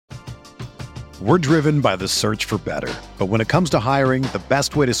We're driven by the search for better. But when it comes to hiring, the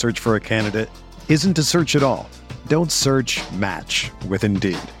best way to search for a candidate isn't to search at all. Don't search, match with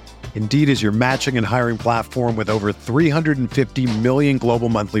Indeed. Indeed is your matching and hiring platform with over 350 million global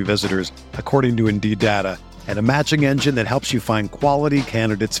monthly visitors, according to Indeed data, and a matching engine that helps you find quality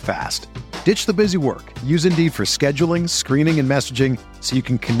candidates fast. Ditch the busy work. Use Indeed for scheduling, screening, and messaging so you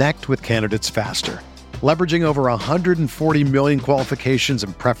can connect with candidates faster. Leveraging over 140 million qualifications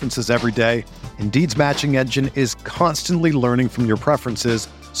and preferences every day, Indeed's matching engine is constantly learning from your preferences,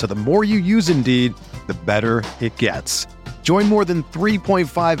 so the more you use Indeed, the better it gets. Join more than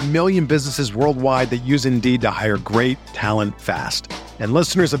 3.5 million businesses worldwide that use Indeed to hire great talent fast. And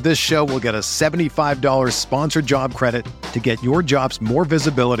listeners of this show will get a $75 sponsored job credit to get your jobs more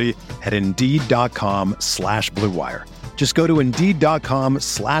visibility at Indeed.com/Blue Wire. Just go to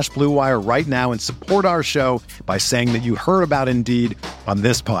Indeed.com/Blue Wire right now and support our show by saying that you heard about Indeed on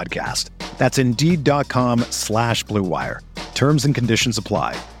this podcast. That's Indeed.com/Blue Wire. Terms and conditions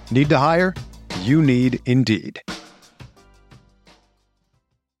apply. Need to hire? You need Indeed.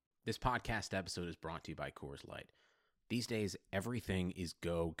 This podcast episode is brought to you by Coors Light. These days, everything is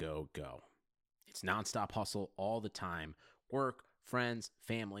go, go, go. It's nonstop hustle all the time. Work, friends,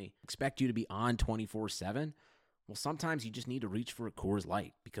 family, expect you to be on 24/7. Well, sometimes you just need to reach for a Coors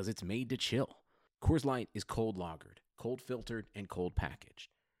Light because it's made to chill. Coors Light is cold lagered, cold filtered, and cold packaged.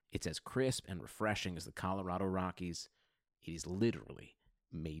 It's as crisp and refreshing as the Colorado Rockies. It is literally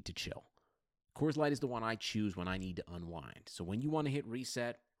made to chill. Coors Light is the one I choose when I need to unwind. So when you want to hit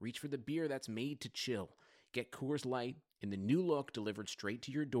reset, reach for the beer that's made to chill. Get Coors Light in the new look delivered straight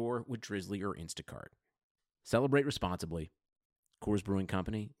to your door with Drizzly or Instacart. Celebrate responsibly. Coors Brewing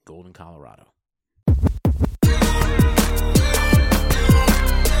Company, Golden, Colorado.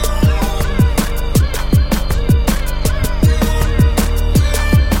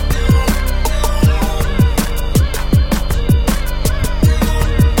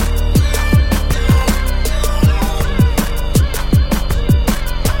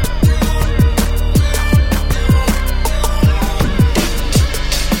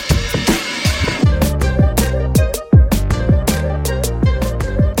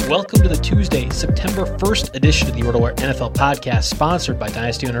 Welcome to the Tuesday, September 1st edition of the RotoWire NFL podcast, sponsored by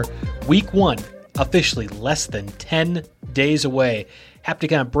Dynasty Owner. Week 1, officially less than 10 days away. Have to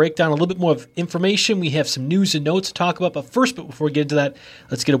kind of break down a little bit more of information. We have some news and notes to talk about, but before we get into that,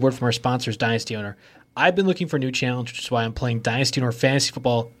 let's get a word from our sponsors, Dynasty Owner. I've been looking for a new challenge, which is why I'm playing Dynasty Owner Fantasy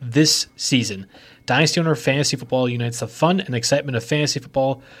Football this season. Dynasty Owner Fantasy Football unites the fun and excitement of fantasy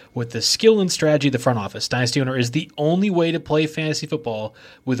football with the skill and strategy of the front office. Dynasty Owner is the only way to play fantasy football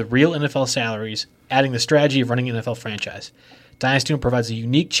with real NFL salaries, adding the strategy of running an NFL franchise. Dynasty Owner provides a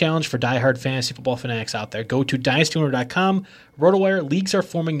unique challenge for diehard fantasy football fanatics out there. Go to dynastyowner.com. RotoWire leagues are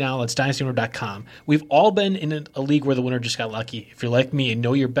forming now. That's dynastyowner.com. We've all been in a league where the winner just got lucky. If you're like me and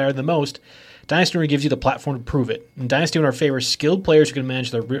know you're better than most, Dynasty Owner gives you the platform to prove it. And Dynasty Owner favors skilled players who can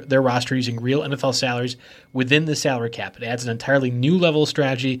manage their roster using real NFL salaries within the salary cap. It adds an entirely new level of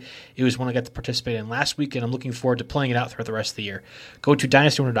strategy. It was one I got to participate in last week, and I'm looking forward to playing it out throughout the rest of the year. Go to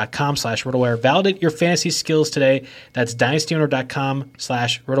dynastyowner.com/RotoWire. Validate your fantasy skills today. That's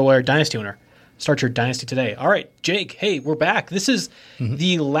dynastyowner.com/RotoWire. Dynasty Owner. Start your dynasty today. All right, Jake, hey, we're back. This is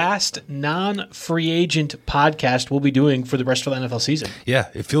the last non-free agent podcast we'll be doing for the rest of the NFL season. Yeah,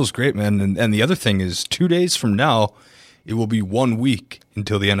 it feels great, man. And the other thing is 2 days from now, it will be 1 week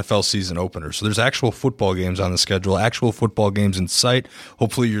until the NFL season opener. So there's actual football games on the schedule, actual football games in sight.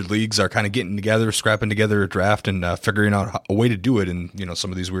 Hopefully your leagues are kind of getting together, scrapping together a draft and figuring out a way to do it in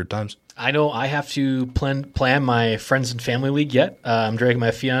some of these weird times. I know I have to plan my friends and family league yet. I'm dragging my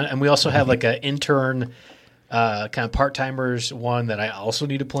feet on it. And we also have like an intern kind of part-timers one that I also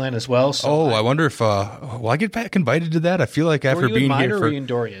need to plan as well. So I wonder if will I get back invited to that? I feel like after being here were you in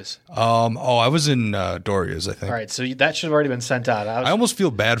Doria's? I was in Doria's, I think. All right, so that should have already been sent out. I almost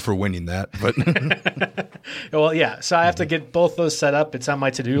feel bad for winning that, but well, yeah. So I have to get both those set up. It's on my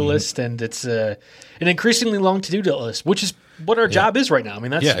to-do list, and it's an increasingly long to-do list, which is what our job is right now. I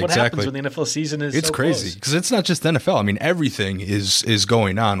mean, that's what happens when the NFL season is. It's so crazy because it's not just NFL. I mean, everything is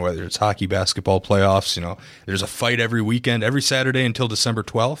going on. Whether it's hockey, basketball, playoffs. There's a fight every weekend, every Saturday until December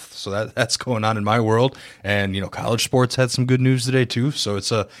 12th. So that's going on in my world. And college sports had some good news today too. So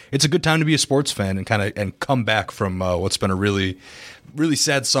it's a good time to be a sports fan and come back from what's been a really, really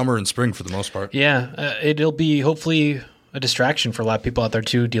sad summer and spring for the most part. Yeah, it'll be hopefully a distraction for a lot of people out there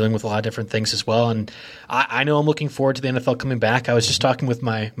too, dealing with a lot of different things as well. And I know I'm looking forward to the NFL coming back. I was just talking with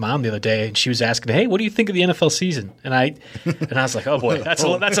my mom the other day, and she was asking, "Hey, what do you think of the NFL season?" And I was like, "Oh boy, that's a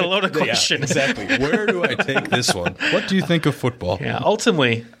loaded question." Yeah, exactly. Where do I take this one? What do you think of football? Yeah,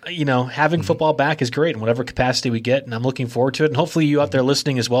 ultimately, having football back is great in whatever capacity we get, and I'm looking forward to it. And hopefully you out there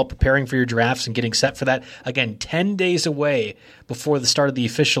listening as well, preparing for your drafts and getting set for that. Again, 10 days away before the start of the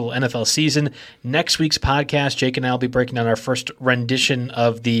official NFL season. Next week's podcast, Jake and I will be breaking down our first rendition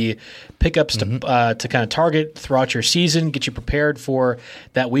of the pickups to kind of target throughout your season, get you prepared for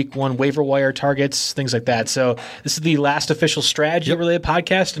that week 1 waiver wire targets, things like that. So this is the last official strategy-related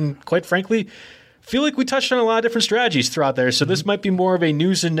podcast, and quite frankly, feel like we touched on a lot of different strategies throughout there. So this might be more of a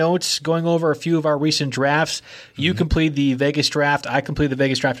news and notes, going over a few of our recent drafts. You completed the Vegas draft. I completed the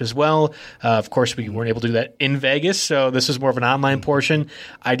Vegas draft as well. Of course, we weren't able to do that in Vegas, so this was more of an online portion.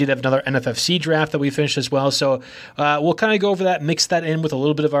 I did have another NFFC draft that we finished as well. So we'll kind of go over that, mix that in with a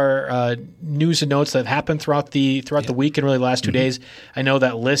little bit of our news and notes that have happened throughout the week and really the last 2 days. I know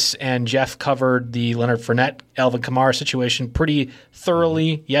that Liz and Jeff covered the Leonard Fournette, Alvin Kamara situation pretty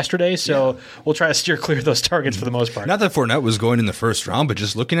thoroughly yesterday, so we'll try to steer clear of those targets for the most part. Not that Fournette was going in the first round, but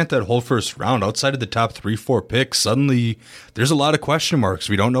just looking at that whole first round, outside of the top 3-4 picks, suddenly there's a lot of question marks.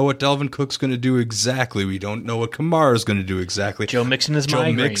 We don't know what Dalvin Cook's going to do exactly. We don't know what Kamara's going to do exactly. Joe Mixon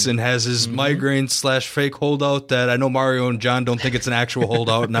has his migraine / fake holdout that I know Mario and John don't think it's an actual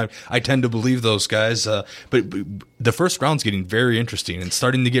holdout, and I tend to believe those guys. But the first round's getting very interesting and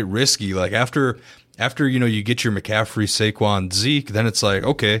starting to get risky. Like after you get your McCaffrey, Saquon, Zeke, then it's like,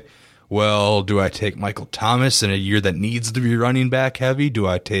 okay, well, do I take Michael Thomas in a year that needs to be running back heavy? Do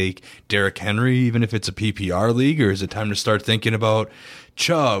I take Derrick Henry even if it's a PPR league? Or is it time to start thinking about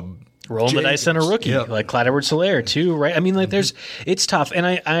Chubb? Rolling the dice on a rookie, like Clyde Edwards-Helaire too, right? I mean, like it's tough. And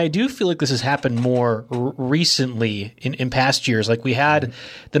I do feel like this has happened more recently in past years. Like we had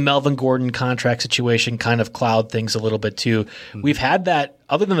the Melvin Gordon contract situation kind of cloud things a little bit too. We've had that.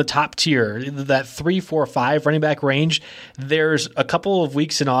 Other than the top tier, that 3, 4, 5 running back range, there's a couple of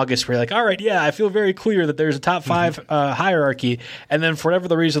weeks in August where you're like, all right, yeah, I feel very clear that there's a top 5 hierarchy. And then for whatever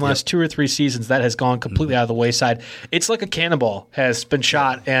the reason, the last 2 or 3 seasons, that has gone completely out of the wayside. It's like a cannonball has been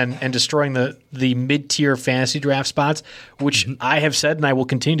shot and destroying the mid-tier fantasy draft spots, which I have said and I will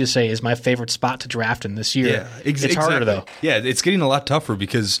continue to say is my favorite spot to draft in this year. Yeah, it's harder, though. Yeah, it's getting a lot tougher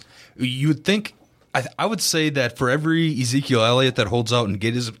because you would think – I would say that for every Ezekiel Elliott that holds out and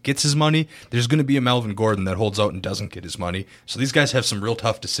gets his money, there's going to be a Melvin Gordon that holds out and doesn't get his money. So these guys have some real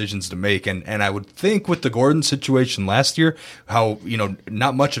tough decisions to make. And I would think with the Gordon situation last year, how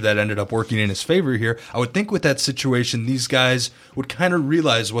not much of that ended up working in his favor here. I would think with that situation, these guys would kind of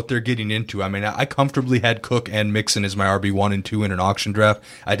realize what they're getting into. I mean, I comfortably had Cook and Mixon as my RB1 and 2 in an auction draft.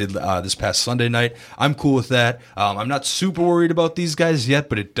 I did this past Sunday night. I'm cool with that. I'm not super worried about these guys yet,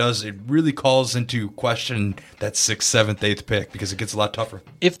 but it really calls into question that 6th, 7th, 8th pick because it gets a lot tougher.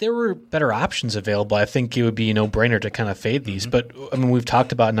 If there were better options available, I think it would be a no-brainer to kind of fade these. But I mean, we've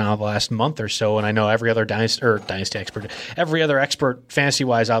talked about now the last month or so, and I know every other dynasty expert, every other expert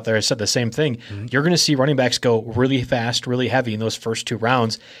fantasy-wise out there has said the same thing. You're going to see running backs go really fast, really heavy in those first 2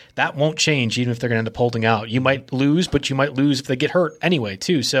 rounds. That won't change even if they're going to end up holding out. You might lose, but you might lose if they get hurt anyway,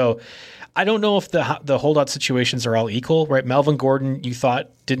 too. So I don't know if the holdout situations are all equal, right? Melvin Gordon, you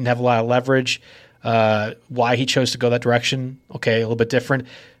thought didn't have a lot of leverage. Why he chose to go that direction, okay, a little bit different.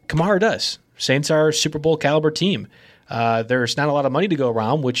 Kamara does. Saints are a Super Bowl caliber team. There's not a lot of money to go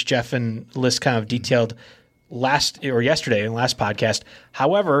around, which Jeff and Liz kind of detailed yesterday in the last podcast.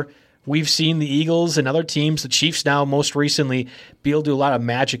 However, we've seen the Eagles and other teams, the Chiefs now most recently, be able to do a lot of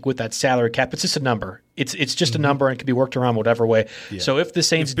magic with that salary cap. It's just a number. It's just a number and it can be worked around whatever way. Yeah. So if the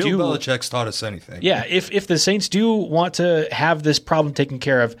Saints Bill Belichick's taught us anything. Yeah, if the Saints do want to have this problem taken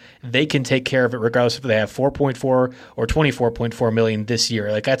care of, they can take care of it regardless if they have 4.4 or 24.4 million this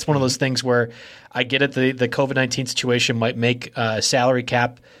year. Like that's one of those things where I get it. The COVID-19 situation might make salary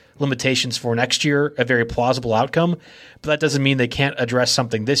cap limitations for next year a very plausible outcome, but that doesn't mean they can't address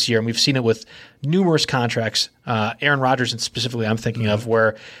something this year. And we've seen it with numerous contracts, Aaron Rodgers and specifically I'm thinking of,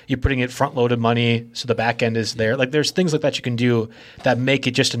 where you're putting it front-loaded money so the back end is there. Like there's things like that you can do that make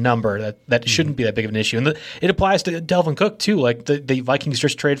it just a number that shouldn't be that big of an issue. And it applies to Dalvin Cook too. Like the Vikings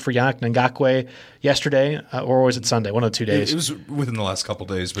just traded for Yannick Ngakoue yesterday, or was it Sunday? One of the 2 days. It was within the last couple of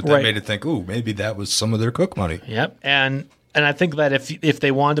days, but that made it think, maybe that was some of their Cook money. Yep. And I think that if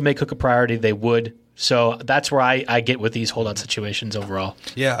they wanted to make Cook a priority, they would So that's where I get with these holdout situations overall.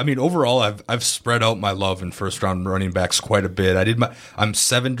 Yeah, I mean, overall, I've spread out my love in first round running backs quite a bit. I'm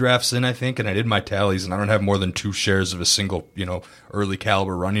 7 drafts in, I think, and I did my tallies, and I don't have more than 2 shares of a single, early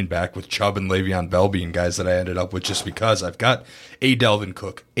caliber running back, with Chubb and Le'Veon Bell being guys that I ended up with, just because I've got a Delvin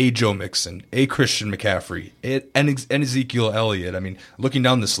Cook, a Joe Mixon, a Christian McCaffrey, and Ezekiel Elliott. I mean, looking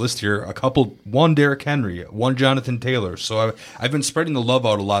down this list here, one Derrick Henry, one Jonathan Taylor. So I've been spreading the love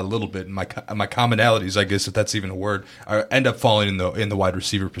out a little bit, and my commonalities, I guess, if that's even a word, end up falling in the wide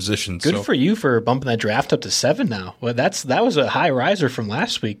receiver position. Good for you for bumping that draft up to 7 now. Well, that was a high riser from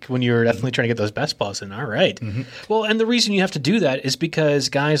last week when you were definitely trying to get those best balls in. All right. Mm-hmm. Well, and the reason you have to do that is because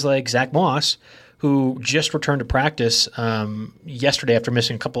guys like Zach Moss, who just returned to practice today after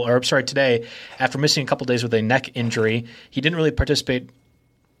missing a couple days with a neck injury. He didn't really participate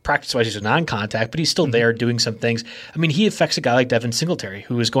practice-wise. He's a non-contact, but he's still there doing some things. I mean, he affects a guy like Devin Singletary,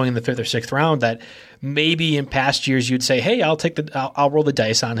 who is going in the 5th or 6th round, that maybe in past years you'd say, hey, I'll roll the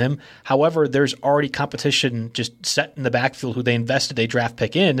dice on him. However, there's already competition just set in the backfield who they invested a draft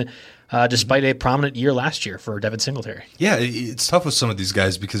pick in, despite a prominent year last year for Devin Singletary. Yeah, it's tough with some of these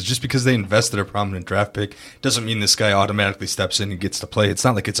guys, because just because they invested a prominent draft pick doesn't mean this guy automatically steps in and gets to play. It's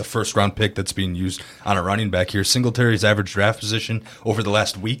not like it's a first-round pick that's being used on a running back here. Singletary's average draft position over the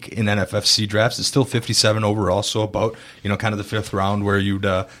last week in NFFC drafts is still 57 overall, so about kind of the 5th round where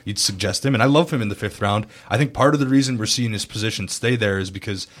you'd suggest him. And I love him in the 5th round. I think part of the reason we're seeing his position stay there is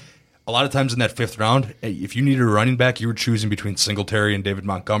because a lot of times in that 5th round, if you needed a running back, you were choosing between Singletary and David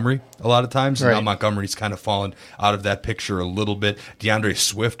Montgomery a lot of times. Right. Now Montgomery's kind of fallen out of that picture a little bit. DeAndre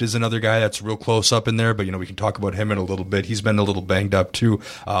Swift is another guy that's real close up in there, but we can talk about him in a little bit. He's been a little banged up too.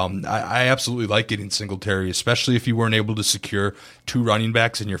 I absolutely like getting Singletary, especially if you weren't able to secure 2 running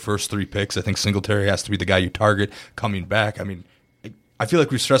backs in your first 3 picks. I think Singletary has to be the guy you target coming back. I mean, I feel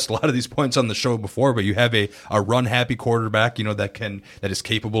like we've stressed a lot of these points on the show before, but you have a run-happy quarterback, that is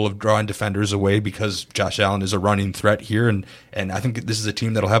capable of drawing defenders away, because Josh Allen is a running threat here, and I think this is a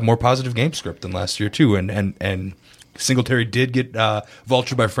team that'll have more positive game script than last year too. And Singletary did get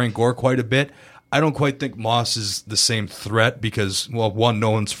vultured by Frank Gore quite a bit. I don't quite think Moss is the same threat because, well, 1,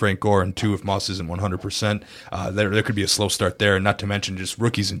 no one's Frank Gore, and 2, if Moss isn't 100%, there could be a slow start there, and not to mention just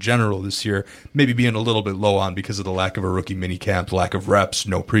rookies in general this year maybe being a little bit low on because of the lack of a rookie minicamp, lack of reps,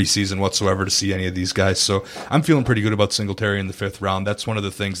 no preseason whatsoever to see any of these guys. So I'm feeling pretty good about Singletary in the 5th round. That's one of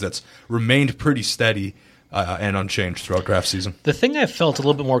the things that's remained pretty steady and unchanged throughout draft season. The thing I felt a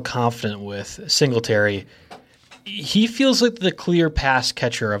little bit more confident with Singletary, he feels like the clear pass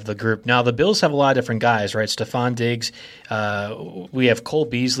catcher of the group. Now, the Bills have a lot of different guys, right? Stephon Diggs. We have Cole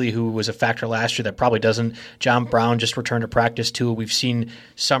Beasley, who was a factor last year that probably doesn't. John Brown just returned to practice, too. We've seen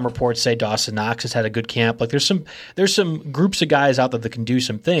some reports say Dawson Knox has had a good camp. Like, there's some groups of guys out there that can do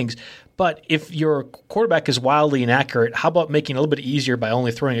some things. But if your quarterback is wildly inaccurate, how about making it a little bit easier by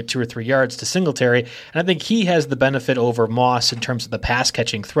only throwing it 2 or 3 yards to Singletary? And I think he has the benefit over Moss in terms of the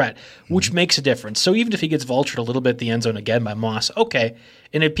pass-catching threat, which makes a difference. So even if he gets vultured a little bit at the end zone again by Moss, okay,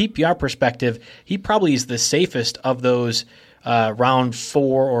 in a PPR perspective, he probably is the safest of those round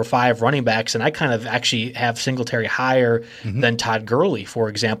 4 or 5 running backs, and I kind of actually have Singletary higher than Todd Gurley, for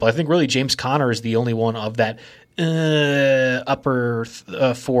example. I think really James Conner is the only one of that upper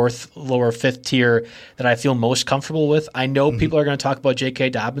 4th, lower 5th tier that I feel most comfortable with. I know people are going to talk about J.K.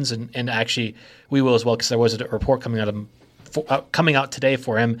 Dobbins, and actually we will as well, because there was a report coming out today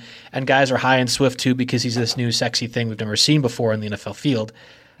for him, and guys are high in Swift too because he's this new sexy thing we've never seen before in the NFL field.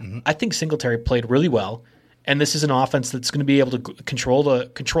 I think Singletary played really well, and this is an offense that's going to be able to control.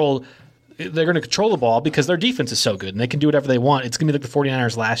 They're going to control the ball because their defense is so good and they can do whatever they want. It's going to be like the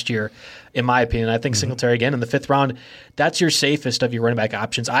 49ers last year, in my opinion. I think Singletary, again, in the 5th round, that's your safest of your running back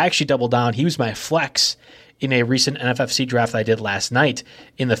options. I actually doubled down. He was my flex in a recent NFFC draft that I did last night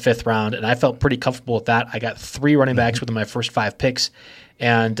in the 5th round, and I felt pretty comfortable with that. I got 3 running backs within my first 5 picks.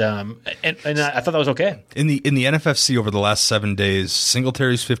 And I thought that was okay. In the NFFC over the last 7 days,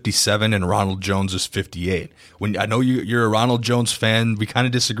 Singletary's 57 and Ronald Jones is 58. When I know you're a Ronald Jones fan, we kind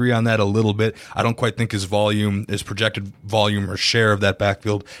of disagree on that a little bit. I don't quite think his projected volume or share of that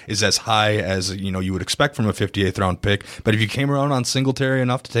backfield is as high as you would expect from a 58th round pick. But if you came around on Singletary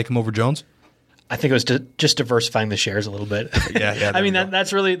enough to take him over Jones? I think it was just diversifying the shares a little bit. Yeah. I mean,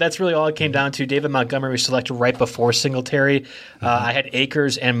 that's really all it came down to. David Montgomery was selected right before Singletary. I had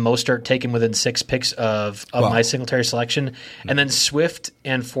Akers and Mostert taken within 6 picks of my Singletary selection, and then Swift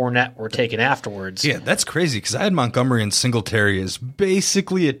and Fournette were taken afterwards. Yeah, that's crazy because I had Montgomery and Singletary as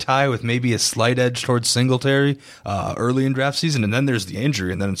basically a tie with maybe a slight edge towards Singletary early in draft season, and then there's the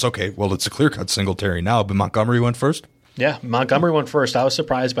injury, and then it's okay. Well, it's a clear cut Singletary now, but Montgomery went first. Yeah, Montgomery went first. I was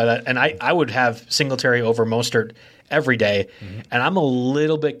surprised by that. And I would have Singletary over Mostert every day. And I'm a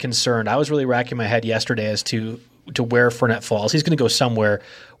little bit concerned. I was really racking my head yesterday as to where Fournette falls. He's going to go somewhere.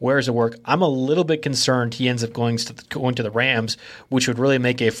 Where does it work? I'm a little bit concerned he ends up going to the Rams, which would really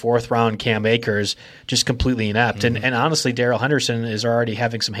make a fourth-round Cam Akers just completely inept. And honestly, Darrell Henderson is already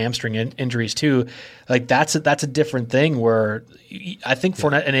having some hamstring injuries too. Like that's a different thing where I think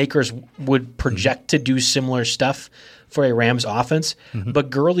Fournette and Akers would project to do similar stuff for a Rams offense, but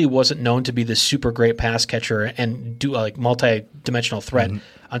Gurley wasn't known to be the super great pass catcher and do like multi-dimensional threat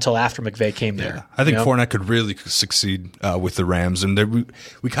until after McVay came there. Yeah. I think Fournette could really succeed with the Rams, and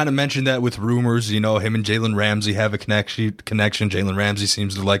we kind of mentioned that with rumors. Him and Jalen Ramsey have a connection. Jalen Ramsey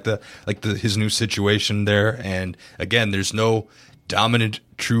seems to like his new situation there, and again, there's no dominant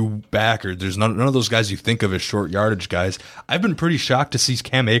true backer. There's none of those guys you think of as short yardage guys. I've been pretty shocked to see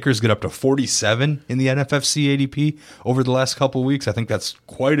Cam Akers get up to 47 in the NFFC ADP over the last couple of weeks. I think that's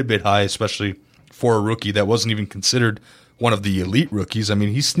quite a bit high, especially for a rookie that wasn't even considered one of the elite rookies. I mean,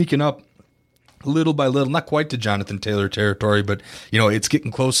 he's sneaking up little by little, not quite to Jonathan Taylor territory, but it's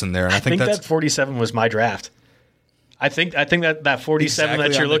getting close in there. And I think that 47 was my draft. I think that 47 exactly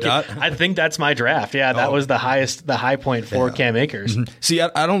that you're looking at, I think that's my draft. Yeah, that was the high point for Cam Akers. See,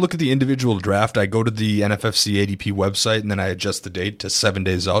 I don't look at the individual draft. I go to the NFFC ADP website and then I adjust the date to 7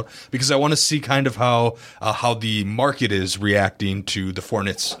 days out because I want to see kind of how the market is reacting to the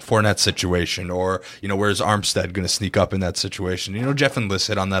Fournette situation, or where's Armstead going to sneak up in that situation. Jeff and Liz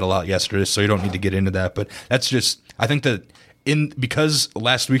hit on that a lot yesterday, so you don't need to get into that. But that's just, I think that because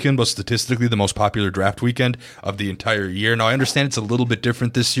last weekend was statistically the most popular draft weekend of the entire year. Now, I understand it's a little bit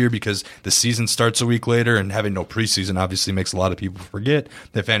different this year because the season starts a week later, and having no preseason obviously makes a lot of people forget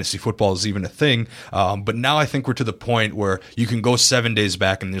that fantasy football is even a thing. But now I think we're to the point where you can go 7 days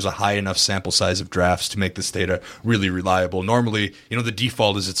back and there's a high enough sample size of drafts to make this data really reliable. Normally, the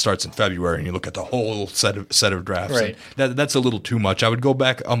default is it starts in February and you look at the whole set of drafts. Right. And that's a little too much. I would go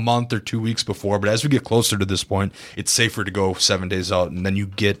back a month or 2 weeks before, but as we get closer to this point, it's safer to go 7 days out, and then you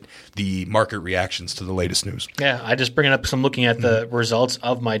get the market reactions to the latest news. Yeah, I just bringing up some looking at the results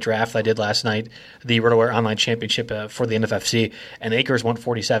of my draft I did last night, the RotoWire Online Championship for the NFFC, and Akers went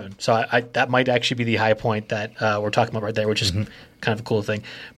 47. So that might actually be the high point that we're talking about right there, which is kind of a cool thing.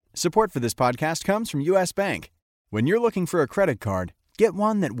 Support for this podcast comes from U.S. Bank. When you're looking for a credit card, get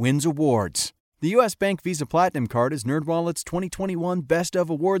one that wins awards. The U.S. Bank Visa Platinum Card is NerdWallet's 2021 Best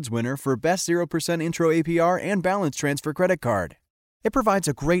of Awards winner for Best 0% Intro APR and Balance Transfer Credit Card. It provides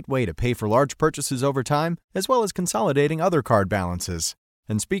a great way to pay for large purchases over time, as well as consolidating other card balances.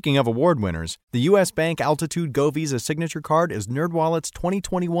 And speaking of award winners, the U.S. Bank Altitude Go Visa Signature Card is NerdWallet's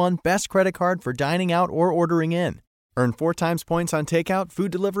 2021 Best Credit Card for dining out or ordering in. Earn 4 times points on takeout,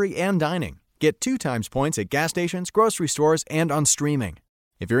 food delivery, and dining. Get 2 times points at gas stations, grocery stores, and on streaming.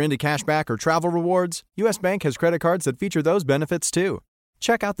 If you're into cashback or travel rewards, U.S. Bank has credit cards that feature those benefits too.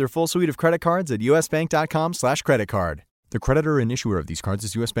 Check out their full suite of credit cards at usbank.com/creditcard. The creditor and issuer of these cards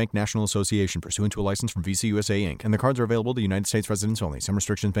is U.S. Bank National Association, pursuant to a license from Visa USA, Inc., and the cards are available to United States residents only. Some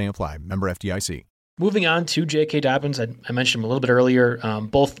restrictions may apply. Member FDIC. Moving on to J.K. Dobbins, I mentioned him a little bit earlier.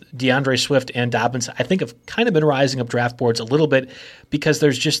 Both DeAndre Swift and Dobbins, I think, have kind of been rising up draft boards a little bit because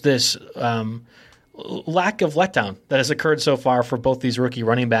there's just this lack of letdown that has occurred so far for both these rookie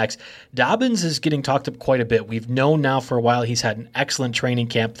running backs. Dobbins is getting talked up quite a bit. We've known now for a while he's had an excellent training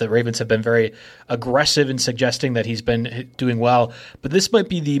camp. The Ravens have been very aggressive in suggesting that he's been doing well. But this might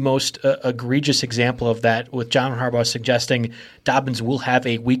be the most egregious example of that, with John Harbaugh suggesting Dobbins will have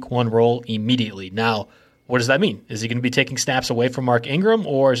a week 1 role immediately. Now, what does that mean? Is he going to be taking snaps away from Mark Ingram,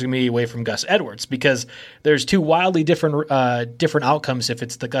 or is he going to be away from Gus Edwards? Because there's 2 wildly different outcomes if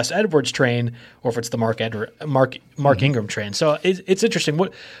it's the Gus Edwards train or if it's the Mark Ingram train. So it's interesting.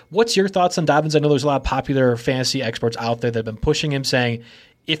 What's your thoughts on Dobbins? I know there's a lot of popular fantasy experts out there that have been pushing him, saying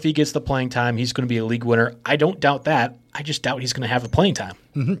if he gets the playing time, he's going to be a league winner. I don't doubt that. I just doubt he's going to have the playing time.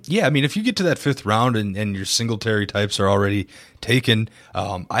 Yeah, I mean, if you get to that 5th round and your Singletary types are already taken,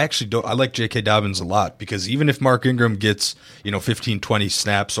 I like J.K. Dobbins a lot, because even if Mark Ingram gets 15, 20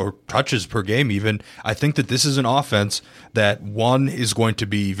 snaps or touches per game even, I think that this is an offense that, one, is going to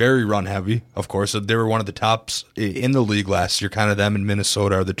be very run heavy. Of course, they were one of the tops in the league last year. Kind of them and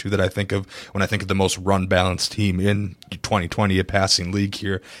Minnesota are the 2 that I think of when I think of the most run balanced team in 2020, a passing league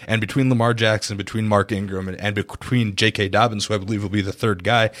here. And between Lamar Jackson, between Mark Ingram, and between J.K. Dobbins, who I believe will be the third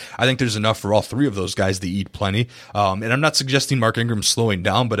guy. I think there's enough for all three of those guys to eat plenty. And I'm not suggesting Mark Ingram's slowing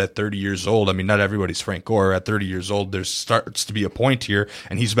down, but at 30 years old, I mean, not everybody's Frank Gore. At 30 years old, there starts to be a point here,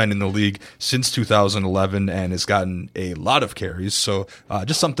 and he's been in the league since 2011 and has gotten a lot of carries. So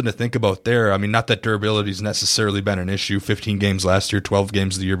just something to think about there. I mean, not that durability has necessarily been an issue. 15 games last year, 12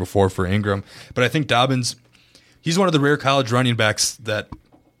 games the year before for Ingram. But I think Dobbins, he's one of the rare college running backs that,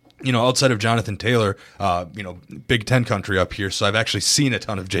 outside of Jonathan Taylor, Big Ten country up here. So I've actually seen a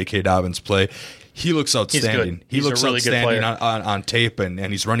ton of J.K. Dobbins play. He looks outstanding. He looks really outstanding on tape, and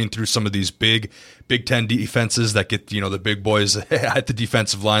he's running through some of these Big Ten defenses that get, the big boys at the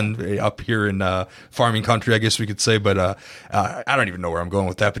defensive line up here in farming country, I guess we could say. But I don't even know where I'm going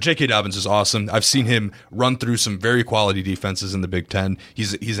with that. But J.K. Dobbins is awesome. I've seen him run through some very quality defenses in the Big Ten.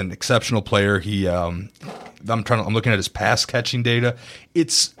 He's an exceptional player. I'm looking at his pass catching data.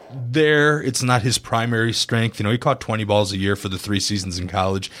 It's there. It's not his primary strength. He caught 20 balls a year for the 3 seasons in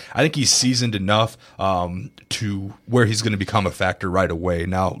college. I think he's seasoned enough to where he's going to become a factor right away.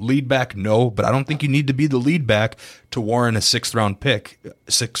 Now, lead back, no, but I don't think you need to be the lead back to warrant a sixth round pick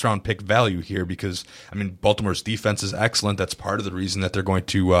value here, because Baltimore's defense is excellent. That's part of the reason that they're going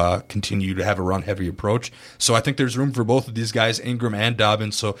to continue to have a run heavy approach. So I think there's room for both of these guys, Ingram and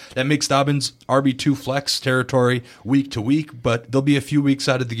Dobbins. So that makes Dobbins RB2 flex territory week to week, but there'll be a few weeks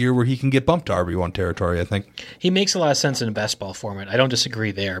out of the year where he can get bumped to RB1 territory, I think. He makes a lot of sense in a best ball format. I don't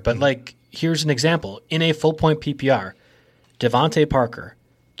disagree there, but here's an example. In a full point PPR, Devontae Parker,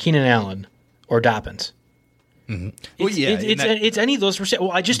 Keenan Allen, or Dobbins. Mm-hmm. It's any of those.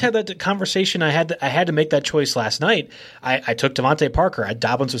 Well, I just had that conversation. I had to make that choice last night. I took Devontae Parker.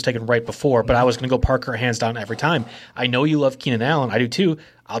 Dobbins was taken right before, but I was going to go Parker hands down every time. I know you love Keenan Allen. I do too.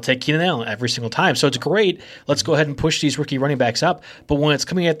 I'll take Keenan Allen every single time. So it's great. Let's go ahead and push these rookie running backs up. But when it's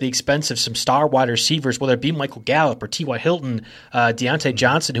coming at the expense of some star wide receivers, whether it be Michael Gallup or T.Y. Hilton, Deontay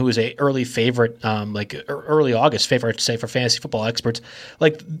Johnson, who is a early favorite, early August favorite, I should say, for fantasy football experts,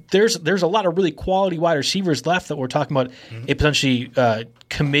 there's a lot of really quality wide receivers left that we're talking about a potentially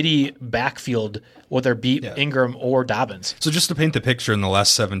committee backfield, whether it be Ingram or Dobbins. So just to paint the picture, in the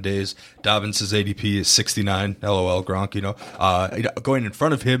last 7 days, Dobbins' ADP is 69. LOL, Gronk. Going in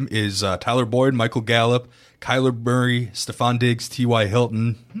front of him is Tyler Boyd, Michael Gallup, Kyler Murray, Stephon Diggs, T.Y.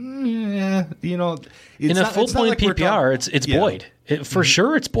 Hilton. In a full point PPR, it's Boyd. For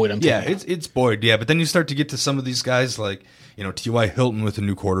sure, it's Boyd. It's Boyd. Yeah, but then you start to get to some of these guys like T.Y. Hilton with a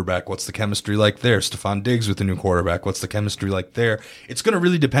new quarterback. What's the chemistry like there? Stephon Diggs with a new quarterback. What's the chemistry like there? It's going to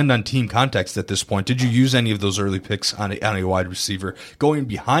really depend on team context at this point. Did you use any of those early picks on a wide receiver? Going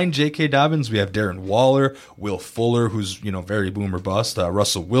behind J.K. Dobbins, we have Darren Waller, Will Fuller, who's very boom or bust,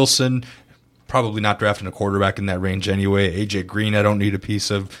 Russell Wilson. Probably not drafting a quarterback in that range anyway. A.J. Green, I don't need a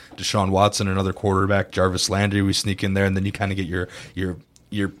piece of. Deshaun Watson, another quarterback. Jarvis Landry, we sneak in there, and then you kind of get your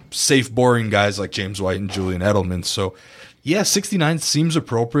safe, boring guys like James White and Julian Edelman. So, yeah, 69 seems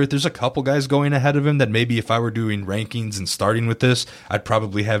appropriate. There's a couple guys going ahead of him that maybe if I were doing rankings and starting with this, I'd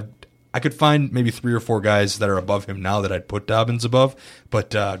probably have. I could find maybe 3 or 4 guys that are above him now that I'd put Dobbins above, but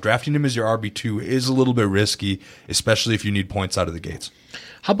drafting him as your RB2 is a little bit risky, especially if you need points out of the gates.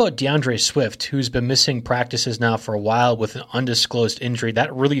 How about DeAndre Swift, who's been missing practices now for a while with an undisclosed injury?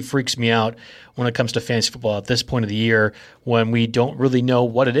 That really freaks me out when it comes to fantasy football at this point of the year when we don't really know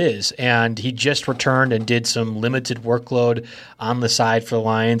what it is. And he just returned and did some limited workload on the side for the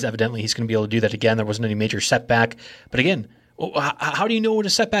Lions. Evidently, he's going to be able to do that again. There wasn't any major setback. But again, how do you know what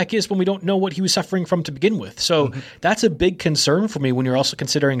a setback is when we don't know what he was suffering from to begin with? So that's a big concern for me when you're also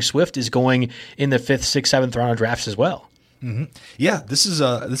considering Swift is going in the 5th, 6th, 7th round of drafts as well. Mm-hmm. Yeah, this is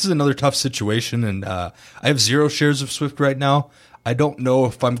another tough situation, and I have 0 shares of Swift right now. I don't know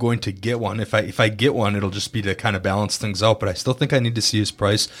if I'm going to get one. If I get one, it'll just be to kind of balance things out, but I still think I need to see his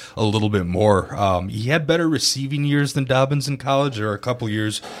price a little bit more. He had better receiving years than Dobbins in college. There are a couple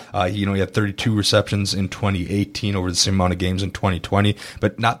years, he had 32 receptions in 2018 over the same amount of games in 2020,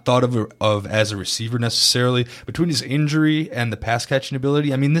 but not thought of as a receiver necessarily. Between his injury and the pass catching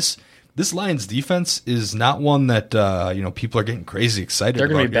ability, this Lions defense is not one that people are getting crazy excited about.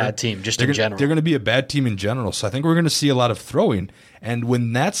 They're going to be a bad team in general. They're going to be a bad team in general. So I think we're going to see a lot of throwing. And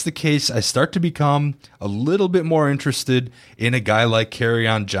when that's the case, I start to become a little bit more interested in a guy like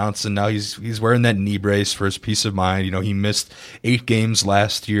Kerryon Johnson. Now he's wearing that knee brace for his peace of mind. He missed 8 games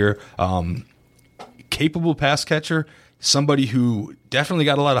last year. Capable pass catcher. Somebody who definitely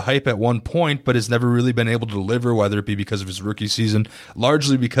got a lot of hype at one point, but has never really been able to deliver, whether it be because of his rookie season,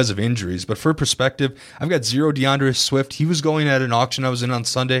 largely because of injuries. But for perspective, I've got 0 DeAndre Swift. He was going at an auction I was in on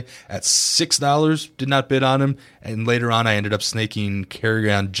Sunday at $6, did not bid on him, and later on I ended up snaking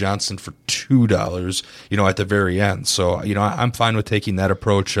Kerryon Johnson for $2. $2, at the very end. So, I'm fine with taking that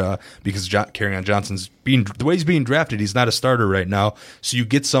approach because Kerryon Johnson's the way he's being drafted, he's not a starter right now. So you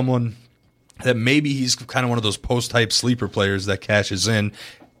get someone that maybe he's kind of one of those post-type sleeper players that cashes in.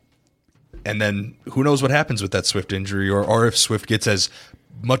 And then who knows what happens with that Swift injury or if Swift gets as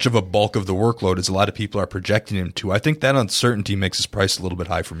much of a bulk of the workload as a lot of people are projecting him to. I think that uncertainty makes his price a little bit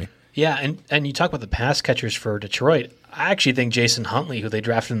high for me. Yeah, and you talk about the pass catchers for Detroit. I actually think Jason Huntley, who they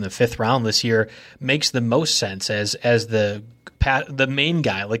drafted in the 5th round this year, makes the most sense as the main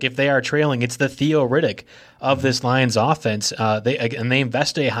guy. Like if they are trailing, it's the Theo Riddick of this Lions offense. They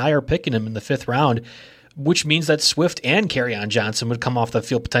invested a higher pick in him in the 5th round, which means that Swift and Kerryon Johnson would come off the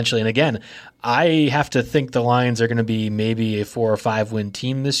field potentially. And again, I have to think the Lions are going to be maybe a 4 or 5 win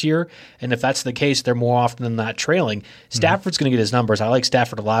team this year. And if that's the case, they're more often than not trailing. Stafford's going to get his numbers. I like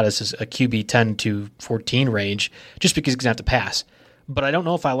Stafford a lot as a QB 10 to 14 range just because he's going to have to pass. But I don't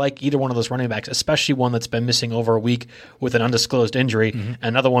know if I like either one of those running backs, especially one that's been missing over a week with an undisclosed injury,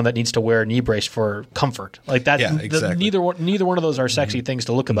 another one that needs to wear a knee brace for comfort. Like that, yeah, exactly. Neither one of those are sexy things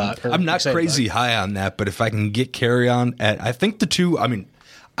to look about. I'm not crazy high on that, but if I can get Kerryon I think the two,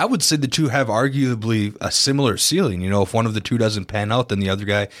 I would say the two have arguably a similar ceiling. If one of the two doesn't pan out, then the other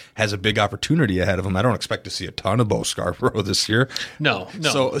guy has a big opportunity ahead of him. I don't expect to see a ton of Bo Scarborough this year. No.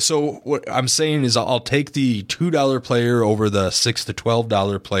 So what I'm saying is I'll take the $2 player over the $6 to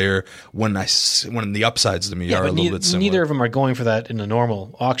 $12 player when the upsides to me are a little bit similar. Neither of them are going for that in a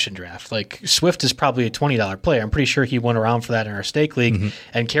normal auction draft. Like Swift is probably a $20 player. I'm pretty sure he went around for that in our stake league,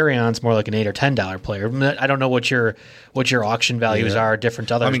 and Kerryon's more like an $8 or $10 player. I don't know what your auction values are different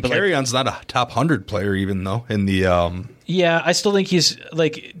to others. Kerryon's not a top 100 player even though in the Yeah, I still think he's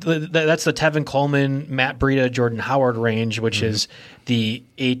like that's the Tevin Coleman, Matt Breida, Jordan Howard range, which is the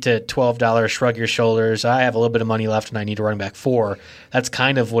 $8 to $12 shrug your shoulders. I have a little bit of money left and I need a running back 4. That's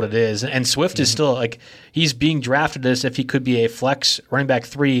kind of what it is. And Swift is still like he's being drafted as if he could be a flex running back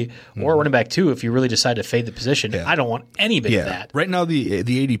 3 or running back 2 if you really decide to fade the position. Yeah. I don't want any bit of that. Right now the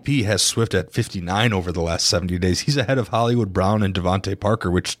ADP has Swift at 59 over the last 70 days. He's ahead of Hollywood Brown and Devontae Parker,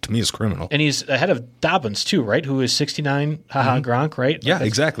 which to me is criminal. And he's ahead of Dobbins too, right? Who is 69, Gronk, right? Yeah,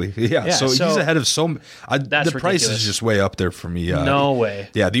 exactly. Yeah. So he's ahead of the price is just way up there for me. No way.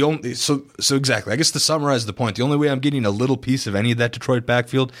 Yeah, so exactly. I guess to summarize the point, the only way I'm getting a little piece of any of that Detroit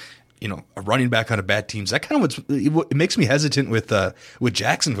backfield, a running back on a bad team, that kind of it makes me hesitant with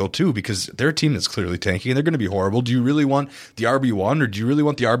Jacksonville too, because they're a team that's clearly tanking and they're going to be horrible. Do you really want the RB1 or do you really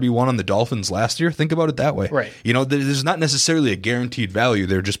want the RB1 on the Dolphins last year? Think about it that way. Right. There's not necessarily a guaranteed value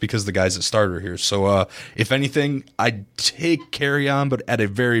there just because the guy's a starter here. So if anything, I'd take Kerryon, but at a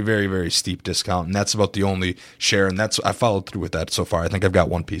very, very, very steep discount, and that's about the only share, and I followed through with that so far. I think I've got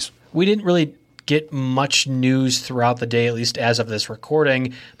one piece. We didn't really get much news throughout the day, at least as of this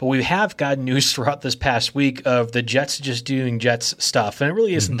recording, but we have gotten news throughout this past week of the Jets just doing Jets stuff, and it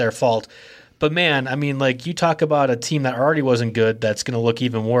really isn't their fault. But man, you talk about a team that already wasn't good that's going to look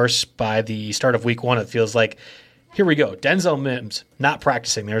even worse by the start of week 1. It feels like, here we go, Denzel Mims not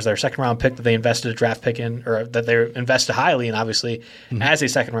practicing. There's their second-round pick that they invested a draft pick in, or that they invested highly in, obviously, as a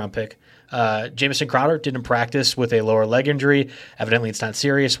second-round pick. Jamison Crowder didn't practice with a lower leg injury. Evidently, it's not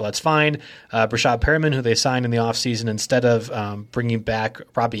serious. Well, that's fine. Brashad Perriman, who they signed in the offseason instead of bringing back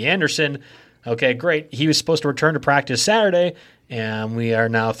Robbie Anderson. Okay, great. He was supposed to return to practice Saturday, and we are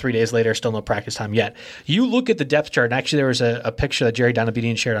now 3 days later, still no practice time yet. You look at the depth chart, and actually there was a picture that Jerry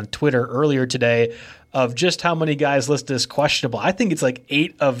Donabedian shared on Twitter earlier today of just how many guys listed as questionable. I think it's like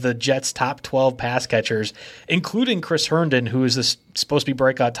 8 of the Jets' top 12 pass catchers, including Chris Herndon, who is this supposed to be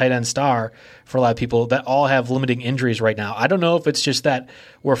breakout tight end star for a lot of people, that all have limiting injuries right now. I don't know if it's just that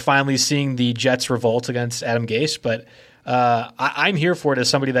we're finally seeing the Jets revolt against Adam Gase, but I'm here for it as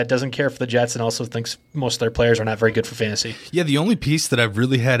somebody that doesn't care for the Jets and also thinks most of their players are not very good for fantasy. Yeah, the only piece that I've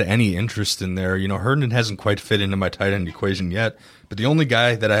really had any interest in there, Herndon hasn't quite fit into my tight end equation yet, but the only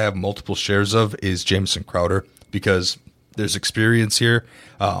guy that I have multiple shares of is Jamison Crowder because there's experience here.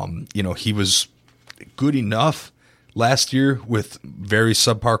 He was good enough last year with very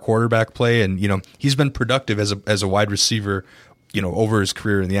subpar quarterback play, and he's been productive as a wide receiver over his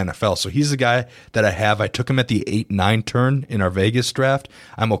career in the NFL. So he's the guy that I have. I took him at the 8-9 turn in our Vegas draft.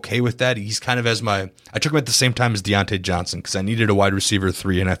 I'm okay with that. He's kind of I took him at the same time as Deontay Johnson because I needed a wide receiver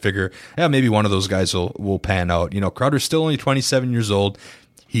 3, and I figure, maybe one of those guys will pan out. Crowder's still only 27 years old.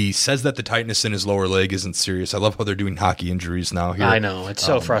 He says that the tightness in his lower leg isn't serious. I love how they're doing hockey injuries now here. I know. It's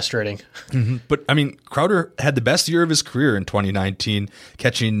so frustrating. But, I mean, Crowder had the best year of his career in 2019,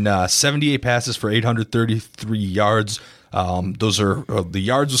 catching 78 passes for 833 yards. Those are the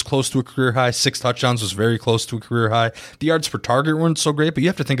yards was close to a career high. 6 touchdowns was very close to a career high. The yards per target weren't so great, but you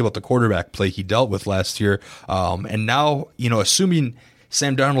have to think about the quarterback play he dealt with last year. And now, assuming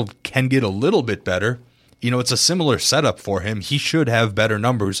Sam Darnold can get a little bit better, it's a similar setup for him. He should have better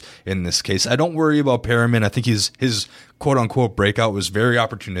numbers in this case. I don't worry about Perriman. I think his quote-unquote breakout was very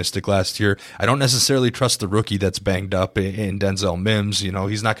opportunistic last year. I don't necessarily trust the rookie that's banged up in Denzel Mims.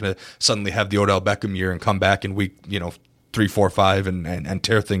 He's not going to suddenly have the Odell Beckham year and come back in week, 3, 4, 5 and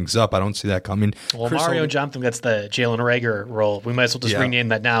tear things up. I don't see that coming. Well, Mario Johnson gets the Jalen Reagor role. We might as well just rename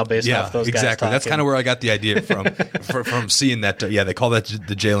that now based off those guys talking. That's kind of where I got the idea from seeing that. They call that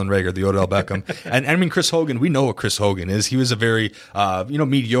the Jalen Reagor, the Odell Beckham. And I mean, Chris Hogan, we know what Chris Hogan is. He was a very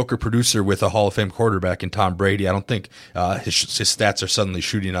mediocre producer with a Hall of Fame quarterback in Tom Brady. I don't think his stats are suddenly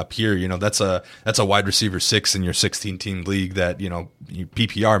shooting up here. That's a wide receiver 6 in your 16-team league that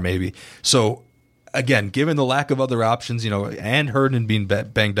PPR maybe. So, again, given the lack of other options, and Herndon being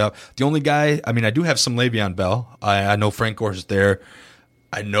banged up, the only guy, I do have some Le'Veon Bell. I know Frank Gore's there.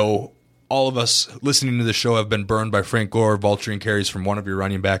 I know all of us listening to the show have been burned by Frank Gore vulturing carries from one of your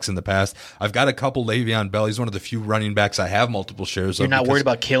running backs in the past. I've got a couple Le'Veon Bell. He's one of the few running backs I have multiple shares of. You're not worried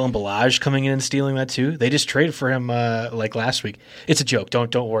about Kalen Ballage coming in and stealing that too? They just traded for him last week. It's a joke.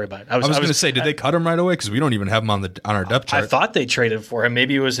 Don't worry about it. I was going to say, did they cut him right away? Because we don't even have him on our depth chart. I thought they traded for him.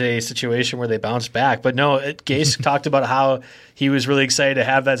 Maybe it was a situation where they bounced back. But no, Gase talked about how he was really excited to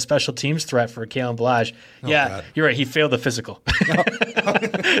have that special teams threat for Kalen Ballage. God. You're right. He failed the physical.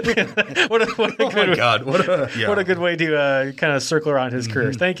 What a good way to kind of circle around his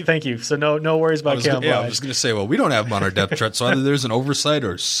career. Thank you. So no worries about Kalen Ballage. I was going to say, well, we don't have him on our depth chart, so either there's an oversight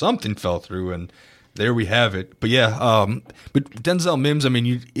or something fell through, and there we have it. But but Denzel Mims,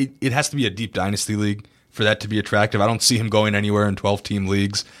 it has to be a deep dynasty league for that to be attractive. I don't see him going anywhere in 12-team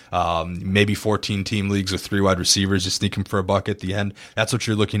leagues, maybe 14-team leagues with 3 wide receivers. Just sneak him for a buck at the end. That's what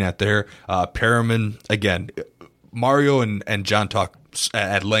you're looking at there. Perriman, again, Mario and John talk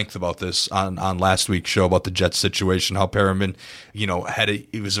at length about this on last week's show about the Jets situation, how Perriman,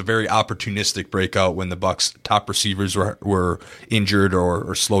 it was a very opportunistic breakout when the Bucs' top receivers were injured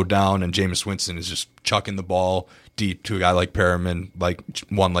or slowed down, and Jameis Winston is just chucking the ball deep to a guy like Perriman, like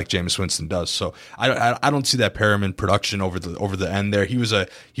Jameis Winston does. So I don't see that Perriman production over the end there. He was a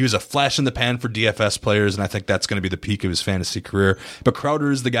flash in the pan for DFS players, and I think that's going to be the peak of his fantasy career. But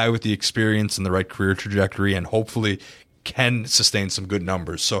Crowder is the guy with the experience and the right career trajectory, and hopefully can sustain some good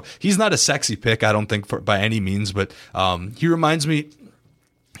numbers. So he's not a sexy pick, I don't think, by any means, but he reminds me.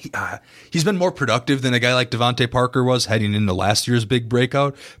 He's been more productive than a guy like Devontae Parker was heading into last year's big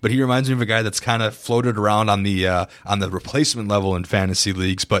breakout, but he reminds me of a guy that's kind of floated around on the replacement level in fantasy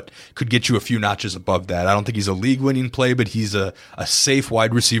leagues, but could get you a few notches above that. I don't think he's a league-winning play, but he's a safe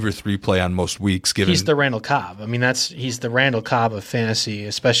wide receiver 3 play on most weeks. He's the Randall Cobb. He's the Randall Cobb of fantasy,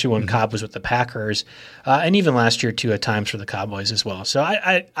 especially when Cobb was with the Packers, and even last year too at times for the Cowboys as well. So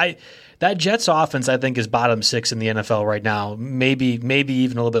I that Jets offense, I think, is bottom 6 in the NFL right now. Maybe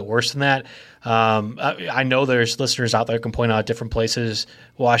even a little bit worse than that. I know there's listeners out there who can point out different places.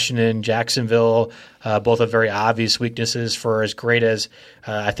 Washington, Jacksonville, both have very obvious weaknesses for as great as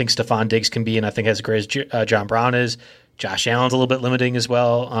I think Stephon Diggs can be, and I think as great as John Brown is. Josh Allen's a little bit limiting as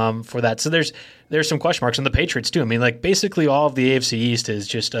well for that. So there's some question marks on the Patriots too. Basically all of the AFC East is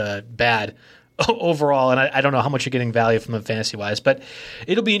just bad overall, and I don't know how much you're getting value from them fantasy-wise, but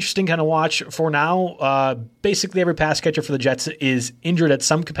it'll be interesting to kind of watch. For now, basically every pass catcher for the Jets is injured at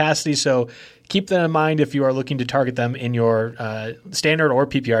some capacity, so keep that in mind if you are looking to target them in your standard or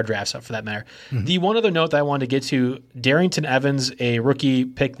PPR drafts, for that matter. Mm-hmm. The one other note that I wanted to get to, Darrington Evans, a rookie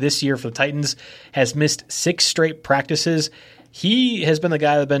pick this year for the Titans, has missed 6 straight practices. He has been the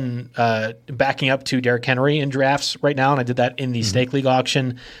guy that's been backing up to Derrick Henry in drafts right now, and I did that in the stake league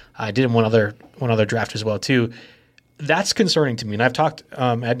auction. I did in one other draft as well too. That's concerning to me, and I've talked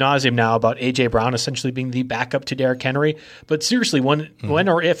ad nauseum now about A.J. Brown essentially being the backup to Derrick Henry. But seriously, when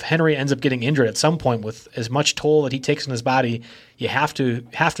or if Henry ends up getting injured at some point with as much toll that he takes on his body, you have to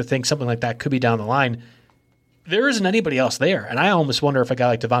think something like that could be down the line. There isn't anybody else there, and I almost wonder if a guy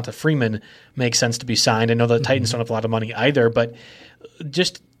like Devonta Freeman makes sense to be signed. I know the Titans don't have a lot of money either, but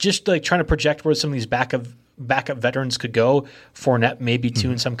just like trying to project where some of these backup backup veterans could go. Fournette maybe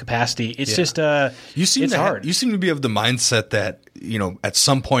too in some capacity. It's just it's hard. You seem to be of the mindset that at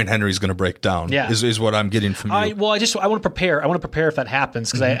some point Henry's going to break down. Yeah. is what I'm getting from you. I want to prepare. I want to prepare if that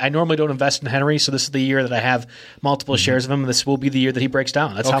happens because I normally don't invest in Henry. So this is the year that I have multiple shares of him. And this will be the year that he breaks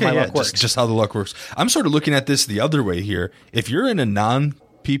down. That's how my luck works. Just how the luck works. I'm sort of looking at this the other way here. If you're in a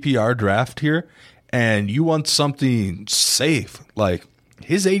non-PPR draft here and you want something safe, like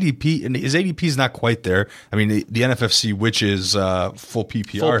his ADP is not quite there. I mean, the NFFC, which is full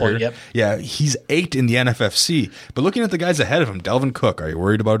PPR full point, here. Yep. Yeah, he's 8 in the NFFC. But looking at the guys ahead of him, Dalvin Cook, are you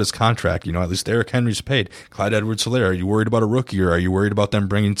worried about his contract? At least Derrick Henry's paid. Clyde Edwards-Helaire, are you worried about a rookie, or are you worried about them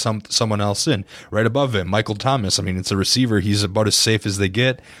bringing someone else in? Right above him, Michael Thomas. I mean, it's a receiver. He's about as safe as they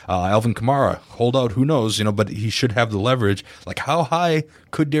get. Alvin Kamara, holdout, who knows? But he should have the leverage. Like, how high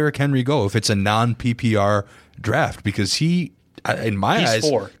could Derrick Henry go if it's a non-PPR draft? Because he, in my eyes,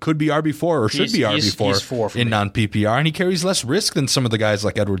 4. could be RB4 or should be RB4 he's 4 for in me. non-PPR, and he carries less risk than some of the guys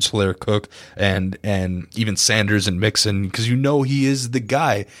like Edwards-Helaire, Cook, and even Sanders and Mixon, because he is the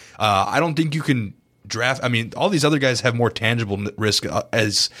guy. I don't think you can draft. I mean, all these other guys have more tangible risk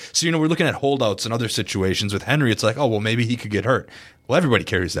we're looking at holdouts and other situations. With Henry, it's like, oh, well, maybe he could get hurt. Well, everybody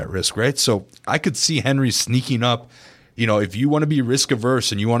carries that risk, right? So I could see Henry sneaking up. If you want to be risk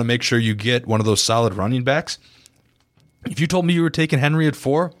averse and you want to make sure you get one of those solid running backs, if you told me you were taking Henry at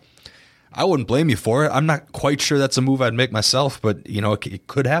 4, I wouldn't blame you for it. I'm not quite sure that's a move I'd make myself, but it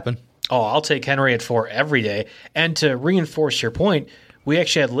could happen. Oh, I'll take Henry at 4 every day. And to reinforce your point, we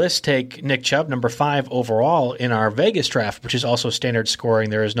actually had List take Nick Chubb, number 5 overall in our Vegas draft, which is also standard scoring.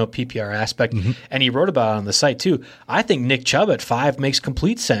 There is no PPR aspect. And he wrote about it on the site too. I think Nick Chubb at 5 makes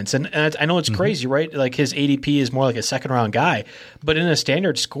complete sense. And I know it's crazy, right? Like his ADP is more like a second-round guy. But in a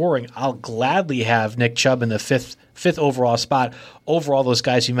standard scoring, I'll gladly have Nick Chubb in the fifth overall spot over all those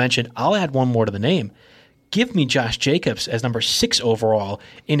guys you mentioned. I'll add one more to the name. Give me Josh Jacobs as number 6 overall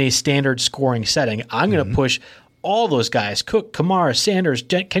in a standard scoring setting. I'm going to push all those guys, Cook, Kamara, Sanders,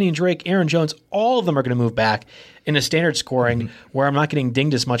 Kenyon Drake, Aaron Jones, all of them are going to move back in a standard scoring where I'm not getting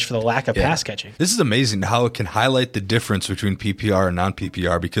dinged as much for the lack of pass catching. This is amazing how it can highlight the difference between PPR and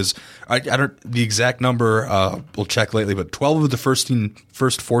non-PPR, because I don't the exact number, we'll check lately, but 12 of the first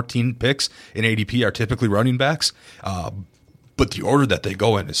 14 picks in ADP are typically running backs. But the order that they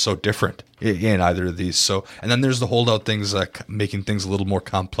go in is so different in either of these. So, and then there's the holdout things, making things a little more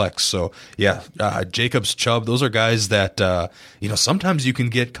complex. So, yeah, Jacobs, Chubb, those are guys that sometimes you can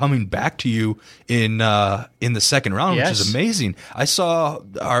get coming back to you in the second round, which is amazing. I saw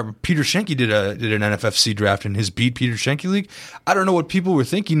our Peter Schenke did an NFFC draft in his Beat Peter Schenke league. I don't know what people were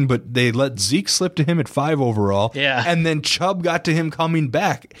thinking, but they let Zeke slip to him at 5 overall. Yeah. And then Chubb got to him coming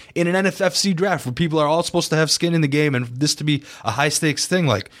back in an NFFC draft where people are all supposed to have skin in the game, and this to be a high stakes thing,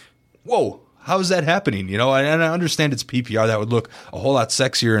 like, whoa, how is that happening? And I understand it's PPR. That would look a whole lot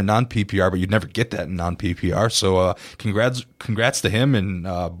sexier in non-PPR, but you'd never get that in non-PPR. So congrats to him, and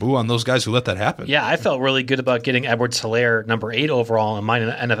boo on those guys who let that happen. Yeah, I felt really good about getting Edwards-Helaire number 8 overall in mine in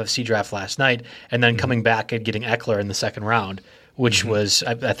the NFFC draft last night, and then coming back and getting Eckler in the second round, which was,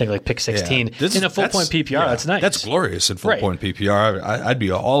 I think, like pick 16. Yeah. In a full-point PPR, that's nice. That's glorious in full-point PPR. I'd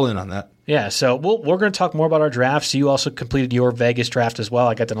be all in on that. Yeah, so we're going to talk more about our drafts. You also completed your Vegas draft as well.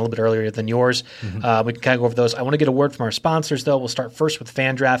 I got done a little bit earlier than yours. We can kind of go over those. I want to get a word from our sponsors, though. We'll start first with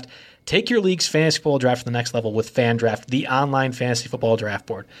FanDraft. Take your league's fantasy football draft to the next level with FanDraft, the online fantasy football draft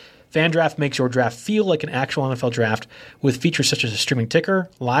board. FanDraft makes your draft feel like an actual NFL draft with features such as a streaming ticker,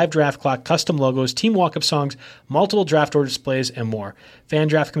 live draft clock, custom logos, team walk-up songs, multiple draft order displays, and more.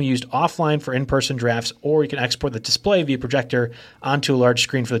 FanDraft can be used offline for in-person drafts, or you can export the display via projector onto a large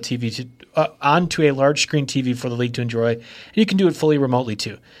screen for the TV onto a large screen TV for the league to enjoy. And you can do it fully remotely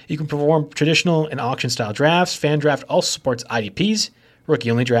too. You can perform traditional and auction-style drafts. FanDraft also supports IDPs,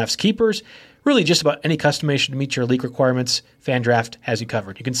 rookie-only drafts, keepers. Really, just about any customization to meet your league requirements, FanDraft has you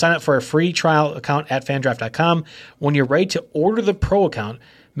covered. You can sign up for a free trial account at FanDraft.com. When you're ready to order the pro account,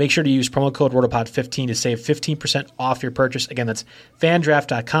 make sure to use promo code ROTOPOD15 to save 15% off your purchase. Again, that's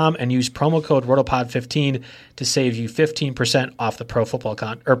FanDraft.com, and use promo code ROTOPOD15 to save you 15% off the pro football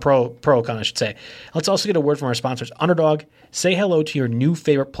account, or pro account, I should say. Let's also get a word from our sponsors, Underdog. Say hello to your new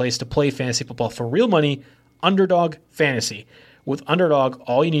favorite place to play fantasy football for real money, Underdog Fantasy. With Underdog,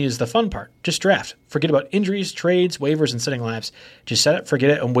 all you need is the fun part. Just draft. Forget about injuries, trades, waivers, and setting lineups. Just set it,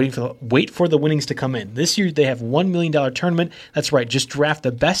 forget it, and wait for the winnings to come in. This year, they have $1 million tournament. That's right. Just draft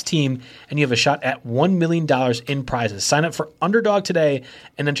the best team, and you have a shot at $1 million in prizes. Sign up for Underdog today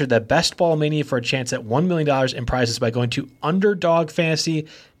and enter the Best Ball Mania for a chance at $1 million in prizes by going to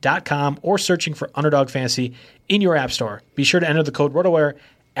UnderdogFantasy.com or searching for Underdog Fantasy in your app store. Be sure to enter the code ROTOWIRE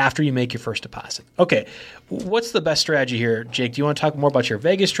after you make your first deposit. Okay, what's the best strategy here, Jake? Do you want to talk more about your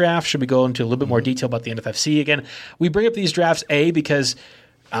Vegas draft? Should we go into a little bit more detail about the NFFC? Again, we bring up these drafts, because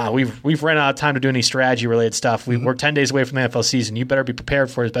we've run out of time to do any strategy-related stuff. We're 10 days away from the NFL season. You better be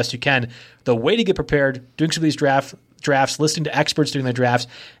prepared for it as best you can. The way to get prepared, doing some of these drafts, listening to experts doing their drafts,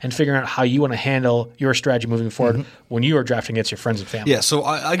 and figuring out how you want to handle your strategy moving forward when you are drafting against your friends and family. Yeah, so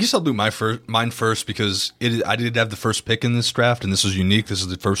I guess I'll do mine first because I did have the first pick in this draft, and this is unique. This is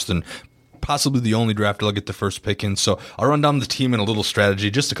the first and possibly the only draft I'll get the first pick in. So I'll run down the team and a little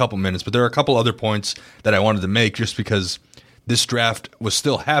strategy, just a couple minutes. But there are a couple other points that I wanted to make just because this draft was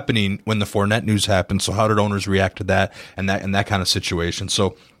still happening when the Fournette news happened. So how did owners react to that and that kind of situation?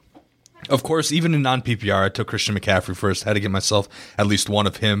 So, of course, even in non-PPR, I took Christian McCaffrey first. Had to get myself at least one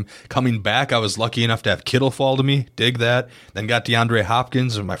of him. Coming back, I was lucky enough to have Kittle fall to me. Dig that. Then got DeAndre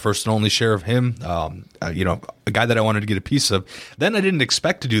Hopkins, my first and only share of him. A guy that I wanted to get a piece of. Then I didn't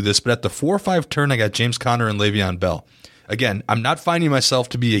expect to do this, but at the 4-5 turn, I got James Conner and Le'Veon Bell. Again, I'm not finding myself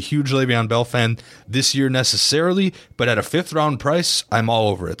to be a huge Le'Veon Bell fan this year necessarily, but at a 5th-round price, I'm all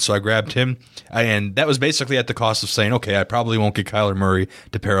over it. So I grabbed him, and that was basically at the cost of saying, okay, I probably won't get Kyler Murray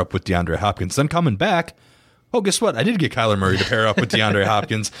to pair up with DeAndre Hopkins. Then coming back, guess what? I did get Kyler Murray to pair up with DeAndre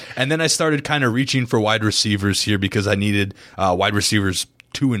Hopkins, and then I started kind of reaching for wide receivers here because I needed wide receivers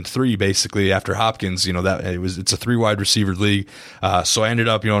 2 and 3 basically after Hopkins. It's a 3 wide receiver league, so I ended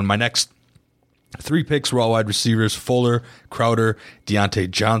up in my next 3 picks were all wide receivers: Fuller, Crowder, Deontay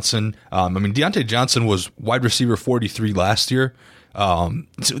Johnson. Deontay Johnson was wide receiver 43 last year. So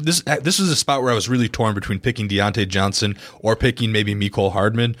this was a spot where I was really torn between picking Deontay Johnson or picking maybe Mecole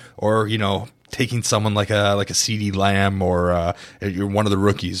Hardman, or taking someone like a CeeDee Lamb or one of the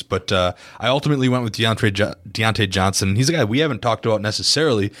rookies. But I ultimately went with Deontay Johnson. He's a guy we haven't talked about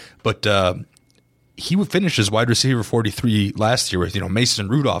necessarily, but he would finish as wide receiver 43 last year with Mason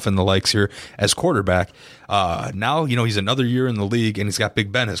Rudolph and the likes here as quarterback. Now he's another year in the league, and he's got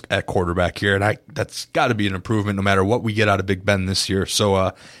Big Ben at quarterback here, and that's got to be an improvement no matter what we get out of Big Ben this year.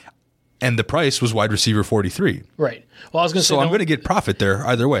 So and the price was wide receiver 43. Right. Well, I was going to say, so I'm going to get profit there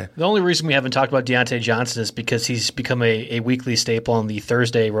either way. The only reason we haven't talked about Deontay Johnson is because he's become a weekly staple on the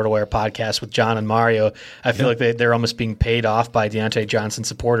Thursday RotoWire podcast with John and Mario. I feel like they're almost being paid off by Deontay Johnson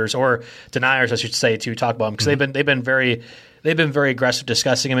supporters, or deniers, I should say, to talk about him, because they've been very aggressive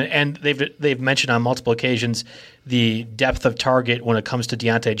discussing him, and they've mentioned on multiple occasions the depth of target when it comes to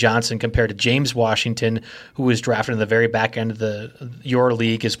Deontay Johnson compared to James Washington, who was drafted in the very back end of your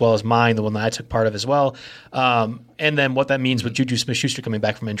league as well as mine, the one that I took part of as well. And then what that means with Juju Smith-Schuster coming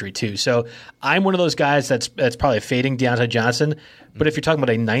back from injury too. So I'm one of those guys that's probably fading Deontay Johnson. But if you're talking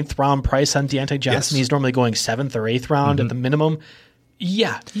about a 9th round price on Deontay Johnson, he's normally going 7th or 8th round at the minimum.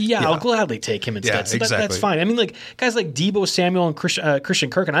 Yeah, I'll gladly take him instead. So that's fine. Guys like Deebo Samuel and Christian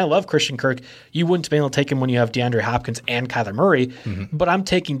Kirk, and I love Christian Kirk. You wouldn't be able to take him when you have DeAndre Hopkins and Kyler Murray, but I'm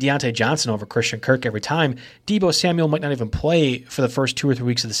taking Deontay Johnson over Christian Kirk every time. Deebo Samuel might not even play for the first 2 or 3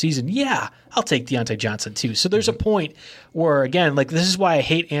 weeks of the season. Yeah, I'll take Deontay Johnson too. So there's a point where, again, this is why I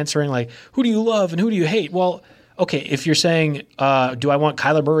hate answering who do you love and who do you hate? Well, okay, if you're saying, do I want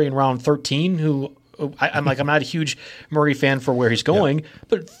Kyler Murray in round 13, I'm not a huge Murray fan for where he's going,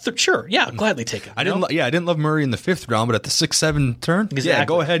 but sure, gladly take him. I didn't love Murray in the 5th round, but at the 6-7 turn,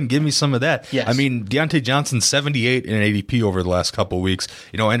 go ahead and give me some of that. Yes. Deontay Johnson 78 in ADP over the last couple of weeks.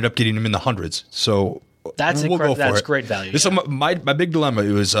 Ended up getting him in the hundreds. So that's great value. So my big dilemma,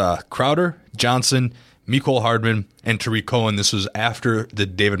 it was Crowder, Johnson, Mecole Hardman, and Tariq Cohen. This was after the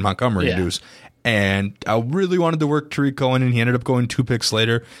David Montgomery news. And I really wanted to work Tariq Cohen, and he ended up going 2 picks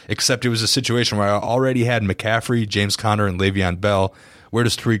later, except it was a situation where I already had McCaffrey, James Conner, and Le'Veon Bell. Where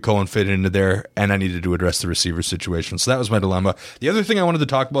does Tariq Cohen fit into there? And I needed to address the receiver situation. So that was my dilemma. The other thing I wanted to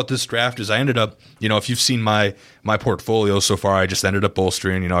talk about this draft is I ended up, if you've seen my portfolio so far, I just ended up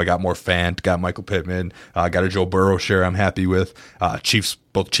bolstering. I got more Fant, got Michael Pittman, got a Joe Burrow share I'm happy with,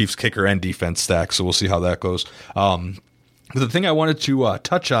 both Chiefs kicker and defense stack. So we'll see how that goes. The thing I wanted to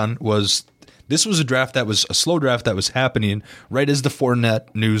touch on was this was a slow draft that was happening right as the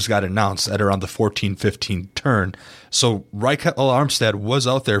Fournette news got announced at around the 14-15 turn. So Raquel Armstead was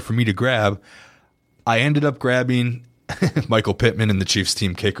out there for me to grab. I ended up grabbing Michael Pittman in the Chiefs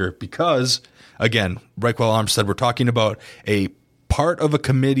team kicker because, again, Raquel Armstead, we're talking about a part of a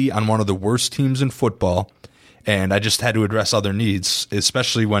committee on one of the worst teams in football, and I just had to address other needs,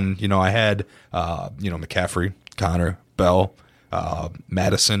 especially when, I had, McCaffrey, Connor, Bell,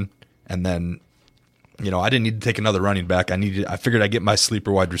 Madison, and then, I didn't need to take another running back. I figured I'd get my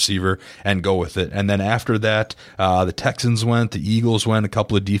sleeper wide receiver and go with it. And then after that, the Texans went, the Eagles went, a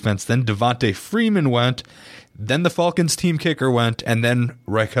couple of defense. Then Devontae Freeman went. Then the Falcons team kicker went, and then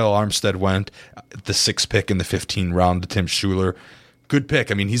Raquel Armstead went, the 6th pick in the 15th round to Tim Schuler. Good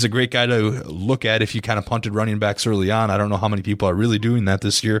pick. I mean, he's a great guy to look at if you kind of punted running backs early on. I don't know how many people are really doing that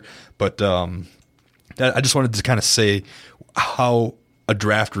this year, but I just wanted to kind of say how a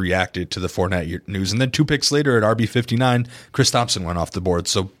draft reacted to the Fournette news. And then 2 picks later at RB59, Chris Thompson went off the board.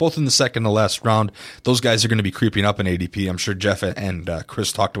 So both in the second to last round, those guys are going to be creeping up in ADP. I'm sure Jeff and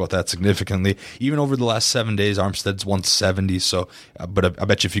Chris talked about that significantly. Even over the last 7 days, Armstead's 170. So, but I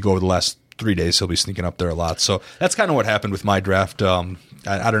bet you if you go over the last 3 days, he'll be sneaking up there a lot. So that's kind of what happened with my draft.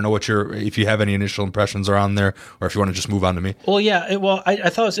 I don't know if you have any initial impressions around there, or if you want to just move on to me. Well, yeah. I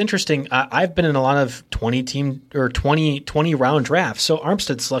thought it was interesting. I've been in a lot of 20 round drafts, so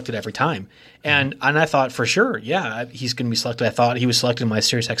Armstead selected every time. And I thought for sure, yeah, he's going to be selected. I thought he was selected in my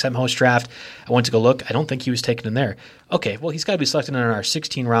SiriusXM host draft. I went to go look. I don't think he was taken in there. Okay, well, he's got to be selected in our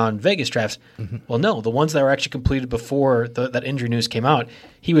 16-round Vegas drafts. Mm-hmm. Well, no, the ones that were actually completed before that injury news came out,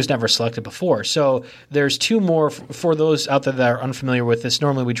 he was never selected before. So there's 2 more for those out there that are unfamiliar with this.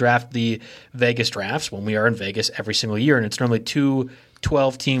 Normally we draft the Vegas drafts when we are in Vegas every single year, and it's normally 2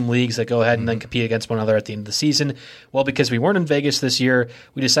 12-team leagues that go ahead and then compete against one another at the end of the season. Well, because we weren't in Vegas this year,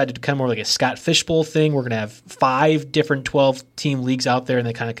 we decided to kind of more like a Scott Fishbowl thing. We're going to have 5 different 12-team leagues out there, and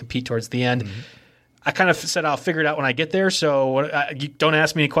they kind of compete towards the end. Mm-hmm. I kind of said I'll figure it out when I get there, so you don't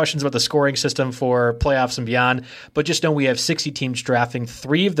ask me any questions about the scoring system for playoffs and beyond, but just know we have 60 teams drafting.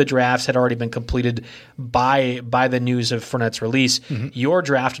 3 of the drafts had already been completed by the news of Fournette's release. Mm-hmm. Your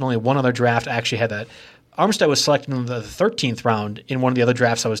draft and only one other draft actually had that. Armstead was selected in the 13th round in one of the other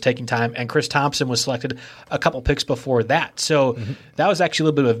drafts I was taking time, and Chris Thompson was selected a couple picks before that. So that was actually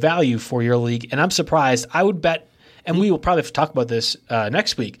a little bit of value for your league, and I'm surprised. I would bet, and we will probably have to talk about this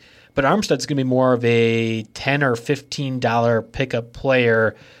next week, but Armstead's going to be more of a $10 or $15 pickup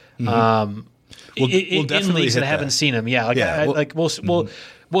player in leagues that haven't seen him. Yeah,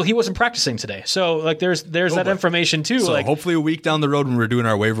 Well, he wasn't practicing today, so like there's that information too. So like hopefully a week down the road when we're doing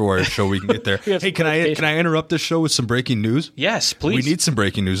our waiver wire show, we can get there. Hey, can I interrupt this show with some breaking news? Yes, please. We need some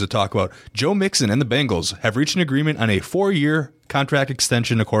breaking news to talk about. Joe Mixon and the Bengals have reached an agreement on a 4-year contract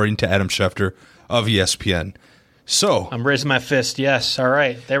extension, according to Adam Schefter of ESPN. So I'm raising my fist. Yes, all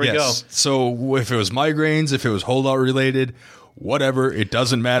right, there we go. So if it was migraines, if it was holdout related, whatever, it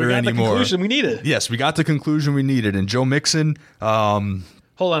doesn't matter anymore. We got the conclusion we needed. Yes, we got the conclusion we needed, and Joe Mixon.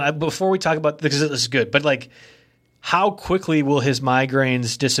 Hold on, before we talk about this is good, but like, how quickly will his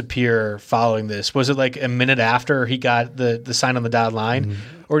migraines disappear following this? Was it like a minute after he got the sign on the dotted line?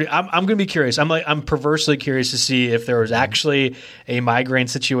 Mm-hmm. Or I'm going to be curious. I'm perversely curious to see if there was actually a migraine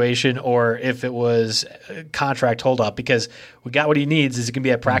situation or if it was a contract holdup, because we got what he needs. Is he going to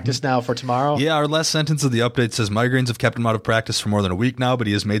be at practice now for tomorrow? Yeah, our last sentence of the update says migraines have kept him out of practice for more than a week now, but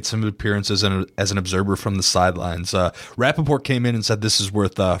he has made some appearances as an observer from the sidelines. Rappaport came in and said this is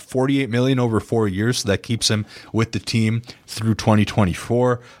worth $48 million over 4 years, so that keeps him with the team through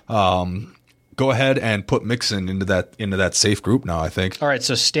 2024. Go ahead and put Mixon into that safe group now, I think. All right,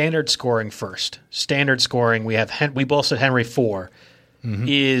 so standard scoring first. Standard scoring, we both said Henry 4. Mm-hmm.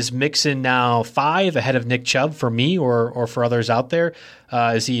 Is Mixon now 5 ahead of Nick Chubb for me or for others out there?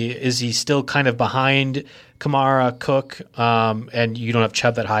 Is he still kind of behind Kamara, Cook, and you don't have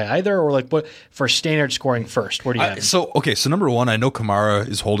Chubb that high either? Or like what for standard scoring first? Where do you have him? So number one, I know Kamara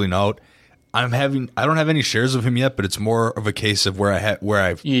is holding out. I don't have any shares of him yet, but it's more of a case of where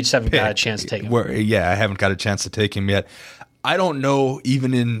I've you just haven't got a chance to take him. I haven't got a chance to take him yet. I don't know,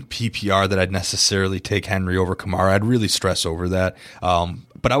 even in PPR, that I'd necessarily take Henry over Kamara. I'd really stress over that.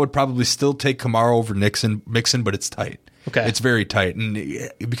 But I would probably still take Kamara over Mixon, but it's tight. Okay, it's very tight,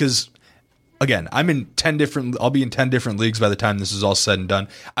 and because again, I'll be in 10 different leagues by the time this is all said and done.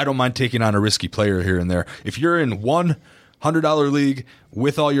 I don't mind taking on a risky player here and there. If you're in one $100 league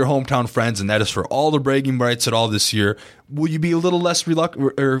with all your hometown friends, and that is for all the bragging rights at all this year, will you be a little less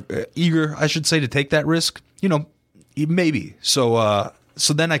reluctant or eager, I should say, to take that risk? Maybe. So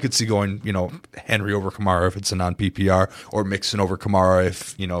then I could see going, Henry over Kamara if it's a non-PPR, or Mixon over Kamara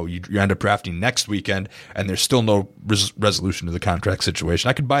if, you end up drafting next weekend and there's still no resolution to the contract situation.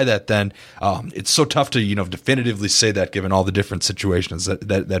 I could buy that then. It's so tough to, definitively say that given all the different situations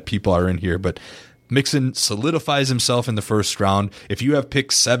that people are in here, but Mixon solidifies himself in the first round. If you have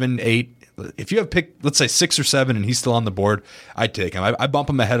pick 7, 8, if you have pick, let's say 6 or 7, and he's still on the board, I'd take him. I bump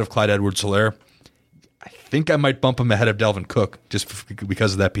him ahead of Clyde Edwards-Helaire. I think I might bump him ahead of Dalvin Cook just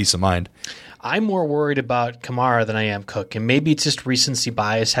because of that peace of mind. I'm more worried about Kamara than I am Cook, and maybe it's just recency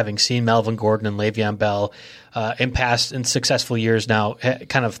bias, having seen Melvin Gordon and Le'Veon Bell in successful years now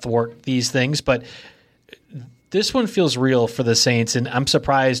kind of thwart these things, but This one feels real for the Saints, and I'm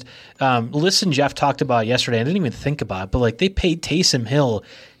surprised. Listen, Jeff talked about it yesterday. I didn't even think about it, but like they paid Taysom Hill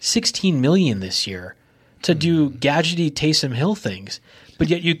 $16 million this year to do gadgety Taysom Hill things, but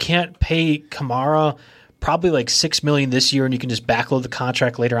yet you can't pay Kamara probably like $6 million this year, and you can just backload the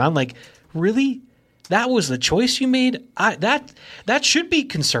contract later on. Like, really? That was the choice you made? That should be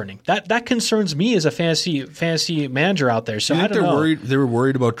concerning. That concerns me as a fantasy manager out there. So I don't know. They were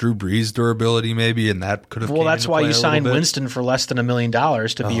worried about Drew Brees' durability, maybe, and that could have. Well, that's why you signed Winston for less than $1 million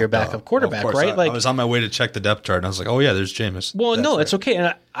to be your backup quarterback, right? I was on my way to check the depth chart, and I was like, "Oh yeah, there's Jameis." Well, it's okay,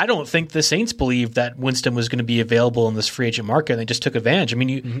 and I don't think the Saints believed that Winston was going to be available in this free agent market, and they just took advantage. I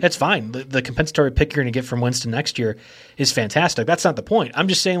mean, that's fine. The compensatory pick you're going to get from Winston next year is fantastic. That's not the point. I'm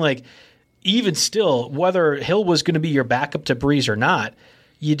just saying, like, even still, whether Hill was going to be your backup to Brees or not,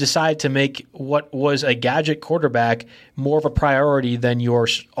 you decide to make what was a gadget quarterback more of a priority than your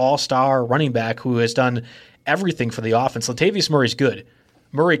all-star running back who has done everything for the offense. Latavius Murray's good.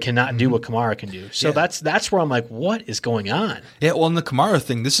 Murray cannot do what Kamara can do. So that's where I'm like, what is going on? Yeah, well, in the Kamara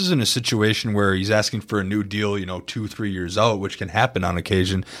thing, this isn't a situation where he's asking for a new deal, 2-3 years out, which can happen on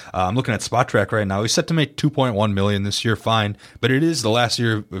occasion. I'm looking at Spot Track right now. He's set to make $2.1 million this year, fine, but it is the last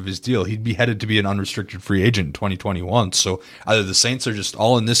year of his deal. He'd be headed to be an unrestricted free agent in 2021. So either the Saints are just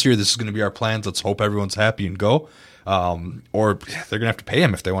all in this year, this is going to be our plans, let's hope everyone's happy and go. Or they're going to have to pay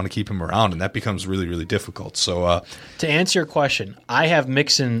him if they want to keep him around, and that becomes really, really difficult. So, to answer your question, I'll have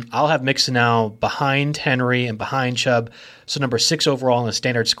Mixon now behind Henry and behind Chubb, so number 6 overall in the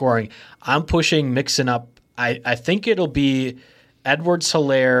standard scoring. I'm pushing Mixon up. I think it'll be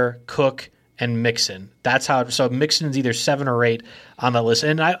Edwards-Helaire, Cook, and Mixon. That's how. So Mixon's either 7 or 8 on that list,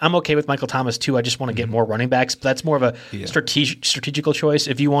 and I'm okay with Michael Thomas too. I just want to get more running backs. But that's more of a strategical choice.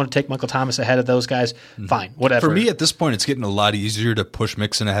 If you want to take Michael Thomas ahead of those guys, fine, whatever. For me, at this point, it's getting a lot easier to push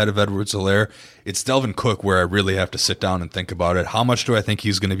Mixon ahead of Edwards-Helaire. It's Delvin Cook where I really have to sit down and think about it. How much do I think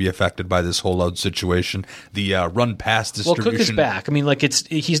he's going to be affected by this holdout situation? The run pass distribution. Well, Cook is back. I mean, like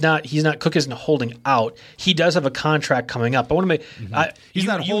he's not. Cook isn't holding out. He does have a contract coming up. I want to make. He's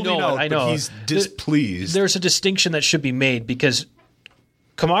not holding out, but he's displeased. There's a distinction that should be made because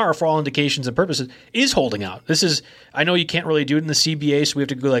Kamara, for all indications and purposes, is holding out. I know you can't really do it in the CBA, so we have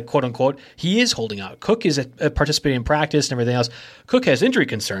to go like quote unquote. He is holding out. Cook is participating in practice and everything else. Cook has injury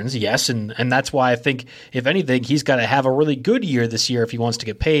concerns, yes, and that's why I think if anything, he's got to have a really good year this year if he wants to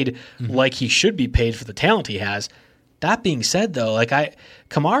get paid like he should be paid for the talent he has. That being said, though,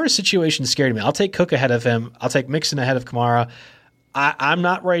 Kamara's situation scared me. I'll take Cook ahead of him. I'll take Mixon ahead of Kamara. I'm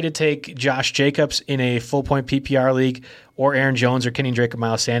not ready to take Josh Jacobs in a full-point PPR league or Aaron Jones or Kenny Drake or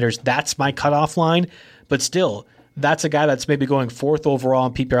Miles Sanders. That's my cutoff line. But still, that's a guy that's maybe going 4th overall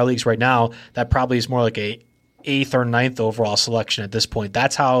in PPR leagues right now. That probably is more like a 8th or 9th overall selection at this point.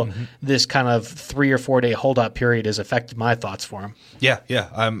 That's how this kind of 3 or 4 day holdout period has affected my thoughts for him. Yeah,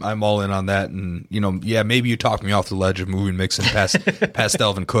 I'm all in on that. And, maybe you talked me off the ledge of moving Mixon past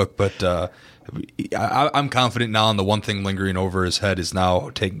Delvin Cook, but I'm confident now, and the one thing lingering over his head is now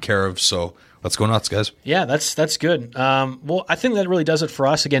taken care of. So let's go nuts, guys. Yeah, that's good. Well, I think that really does it for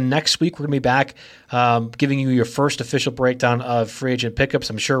us. Again, next week we're going to be back giving you your first official breakdown of free agent pickups.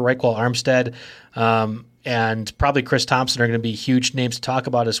 I'm sure Raekwon Armstead and probably Chris Thompson are going to be huge names to talk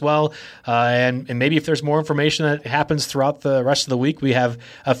about as well. And maybe if there's more information that happens throughout the rest of the week, we have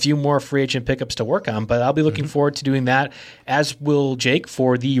a few more free agent pickups to work on. But I'll be looking forward to doing that, as will Jake,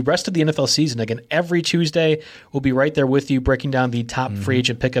 for the rest of the NFL season. Again, every Tuesday we'll be right there with you, breaking down the top free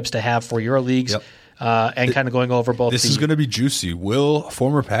agent pickups to have for your leagues. Yep. And kind of going over both. This is going to be juicy. Will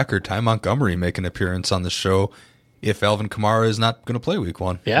former Packer Ty Montgomery make an appearance on the show if Alvin Kamara is not going to play week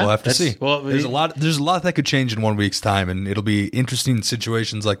 1? Yeah, we'll have to see. Well, there's a lot that could change in 1 week's time, and it'll be interesting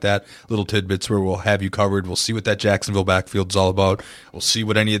situations like that, little tidbits where we'll have you covered. We'll see what that Jacksonville backfield's all about. We'll see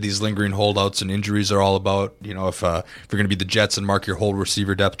what any of these lingering holdouts and injuries are all about. If you're going to be the Jets and mark your whole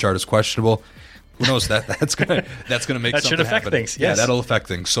receiver depth chart as questionable, who knows? That's gonna make that something should affect happen. Things. Yes. Yeah, that'll affect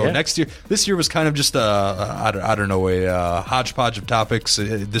things. So this year was kind of just a hodgepodge of topics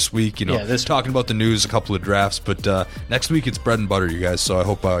this week. Talking about the news, a couple of drafts, but next week it's bread and butter, you guys. So I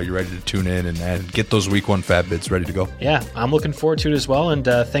hope you're ready to tune in and get those week 1 fab bids ready to go. Yeah, I'm looking forward to it as well. And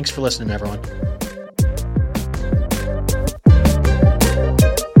thanks for listening, everyone.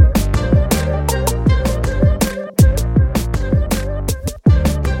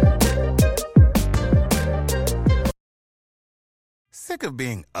 Sick of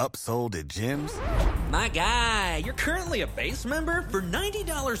being upsold at gyms? My guy, you're currently a base member? For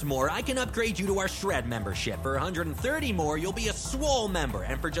 $90 more, I can upgrade you to our Shred membership. For $130 more, you'll be a Swole member.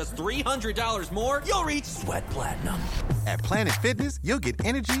 And for just $300 more, you'll reach Sweat Platinum. At Planet Fitness, you'll get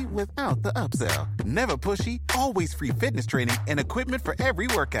energy without the upsell. Never pushy, always free fitness training and equipment for every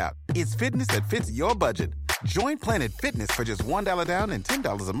workout. It's fitness that fits your budget. Join Planet Fitness for just $1 down and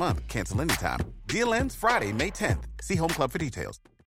 $10 a month. Cancel anytime. Deal ends Friday, May 10th. See Home Club for details.